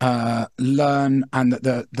learn, and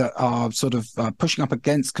that are sort of pushing up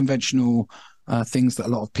against conventional things that a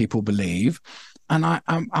lot of people believe.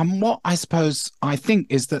 And what I suppose I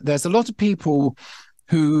think is that there's a lot of people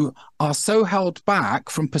who are so held back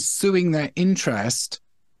from pursuing their interest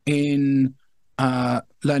in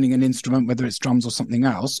learning an instrument, whether it's drums or something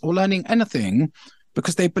else, or learning anything,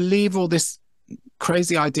 because they believe all this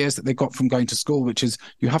crazy ideas that they got from going to school, which is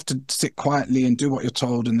you have to sit quietly and do what you're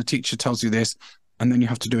told, and the teacher tells you this, and then you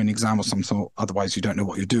have to do an exam or some sort, otherwise you don't know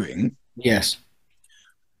what you're doing. Yes.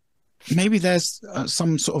 Maybe there's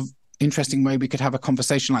some sort of interesting way we could have a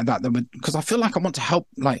conversation like that would, because I feel like I want to help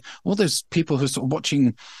like all those people who are sort of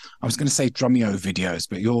watching, I was going to say Drumeo videos,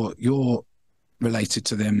 but you're related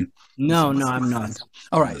to them. No, I'm not.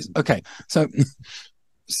 All right. Okay. So,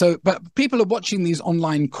 but people are watching these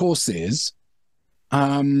online courses.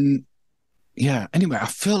 Yeah. Anyway, I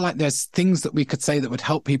feel like there's things that we could say that would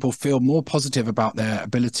help people feel more positive about their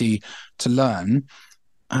ability to learn.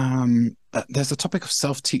 There's a topic of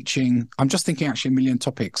self-teaching. I'm just thinking actually a million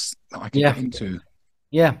topics that I can get into.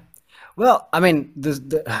 Yeah. Well, I mean,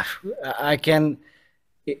 I can,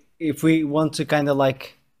 if we want to kind of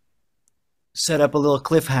like set up a little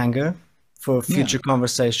cliffhanger for future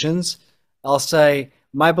conversations, I'll say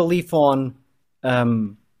my belief on,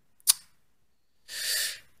 I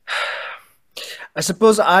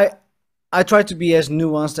suppose I try to be as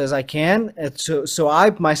nuanced as I can, so I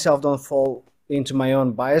myself don't fall into my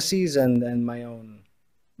own biases and my own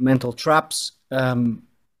mental traps.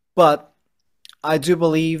 But I do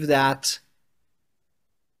believe that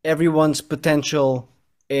everyone's potential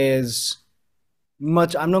is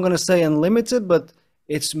much, I'm not going to say unlimited, but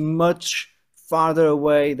it's much farther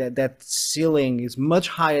away. That ceiling is much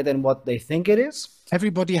higher than what they think it is.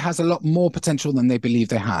 Everybody has a lot more potential than they believe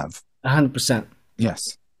they have. 100%.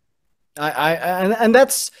 Yes. And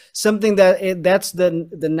that's something that that's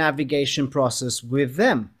the navigation process with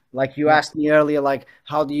them. Like you asked me earlier, like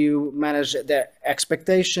how do you manage their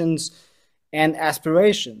expectations and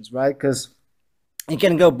aspirations, right? Because it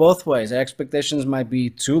can go both ways. Their expectations might be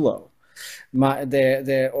too low,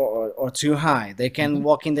 or too high. They can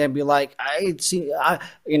walk in there and be like, I see,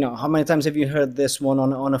 how many times have you heard this one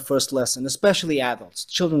on a first lesson, especially adults?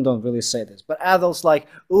 Children don't really say this, but adults like,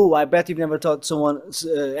 oh, I bet you've never taught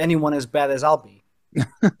anyone as bad as I'll be.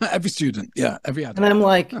 Every student, yeah, every adult. And I'm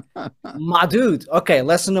like, my dude, okay,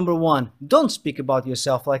 lesson number one, don't speak about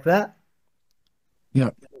yourself like that.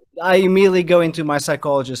 Yeah. I immediately go into my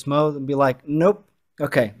psychologist mode and be like, nope,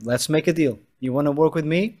 okay, let's make a deal. You want to work with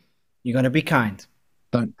me? You're going to be kind.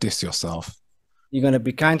 Don't diss yourself. You're going to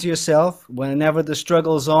be kind to yourself. Whenever the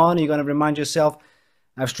struggle's on, you're going to remind yourself,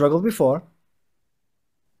 I've struggled before.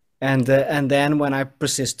 And then when I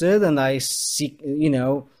persisted and I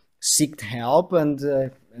seeked help,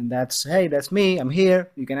 and that's, hey, that's me. I'm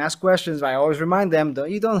here. You can ask questions. I always remind them,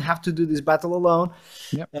 you don't have to do this battle alone.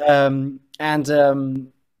 Yep.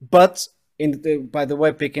 But by the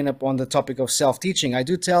way, picking up on the topic of self-teaching, I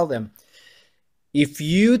do tell them, if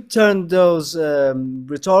you turn those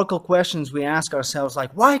rhetorical questions we ask ourselves,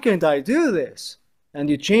 like, why can't I do this? And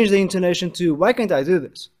you change the intonation to, why can't I do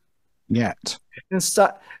this? Yet.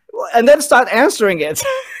 And then start answering it.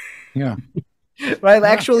 Yeah. Right? Yeah.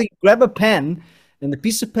 Actually grab a pen and a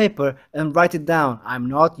piece of paper and write it down. I'm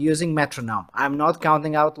not using metronome. I'm not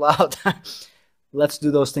counting out loud. Let's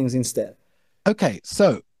do those things instead. Okay.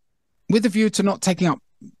 So with a view to not taking up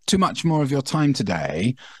too much more of your time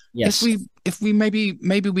today, yes, if we maybe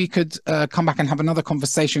we could come back and have another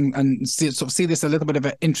conversation and see this a little bit of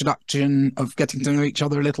an introduction of getting to know each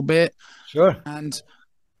other a little bit. Sure. And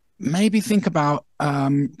maybe think about,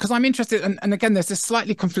 because I'm interested, and again, there's this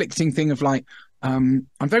slightly conflicting thing of like, I'm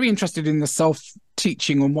very interested in the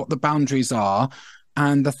self-teaching and what the boundaries are,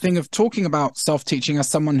 and the thing of talking about self-teaching as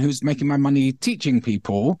someone who's making my money teaching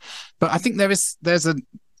people. But I think there's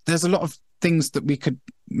a lot of things that we could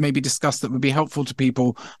maybe discuss that would be helpful to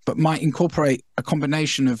people, but might incorporate a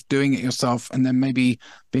combination of doing it yourself and then maybe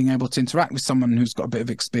being able to interact with someone who's got a bit of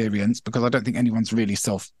experience, because I don't think anyone's really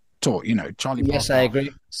self-taught. Charlie Yes, I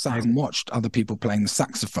agree. Sat and watched other people playing the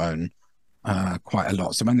saxophone quite a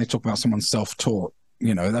lot. So when they talk about someone self-taught,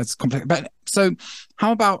 that's complex. But so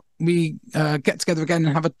how about we get together again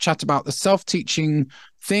and have a chat about the self-teaching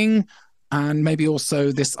thing, and maybe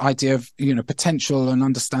also this idea of, potential and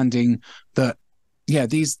understanding that,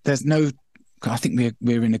 there's no, I think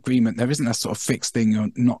we're in agreement. There isn't a sort of fixed thing. You're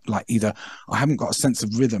not like either, I haven't got a sense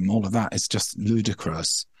of rhythm. All of that is just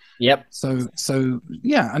ludicrous. Yep. So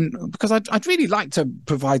yeah. And because I'd really like to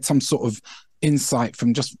provide some sort of insight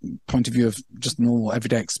from just point of view of just normal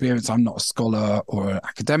everyday experience. I'm not a scholar or an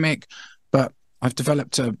academic, but I've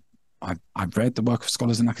developed I've read the work of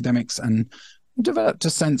scholars and academics and developed a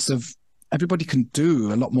sense of everybody can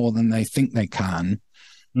do a lot more than they think they can.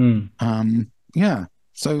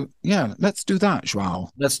 So let's do that, Joao.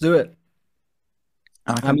 Let's do it.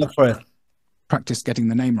 I'm up for it. Practice getting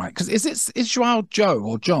the name right, because is Joao Joe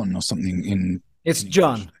or John or something it's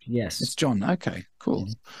John. Yes, it's John. Okay, cool.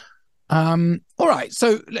 All right,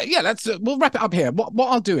 so we'll wrap it up here. What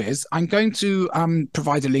I'll do is I'm going to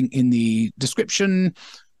provide a link in the description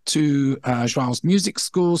to Joao's music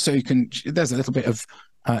school, so there's a little bit of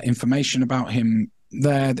information about him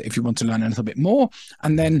there if you want to learn a little bit more.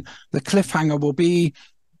 And then the cliffhanger will be,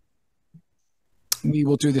 we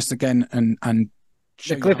will do this again and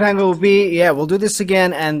the cliffhanger will be, we'll do this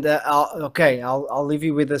again, and I'll leave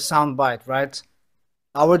you with a sound bite, right?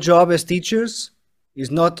 Our job as teachers is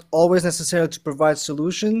not always necessary to provide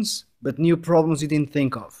solutions, but new problems you didn't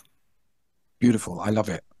think of. Beautiful. I love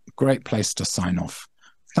it. Great place to sign off.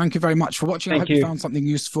 Thank you very much for watching. I hope you found something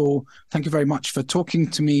useful. Thank you very much for talking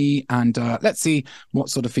to me, and let's see what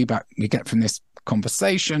sort of feedback we get from this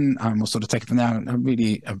conversation, and we'll sort of take it from there. And I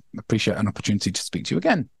really appreciate an opportunity to speak to you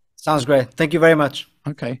again. Sounds great. Thank you very much.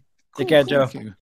 Okay. Take care, Joe. Thank you.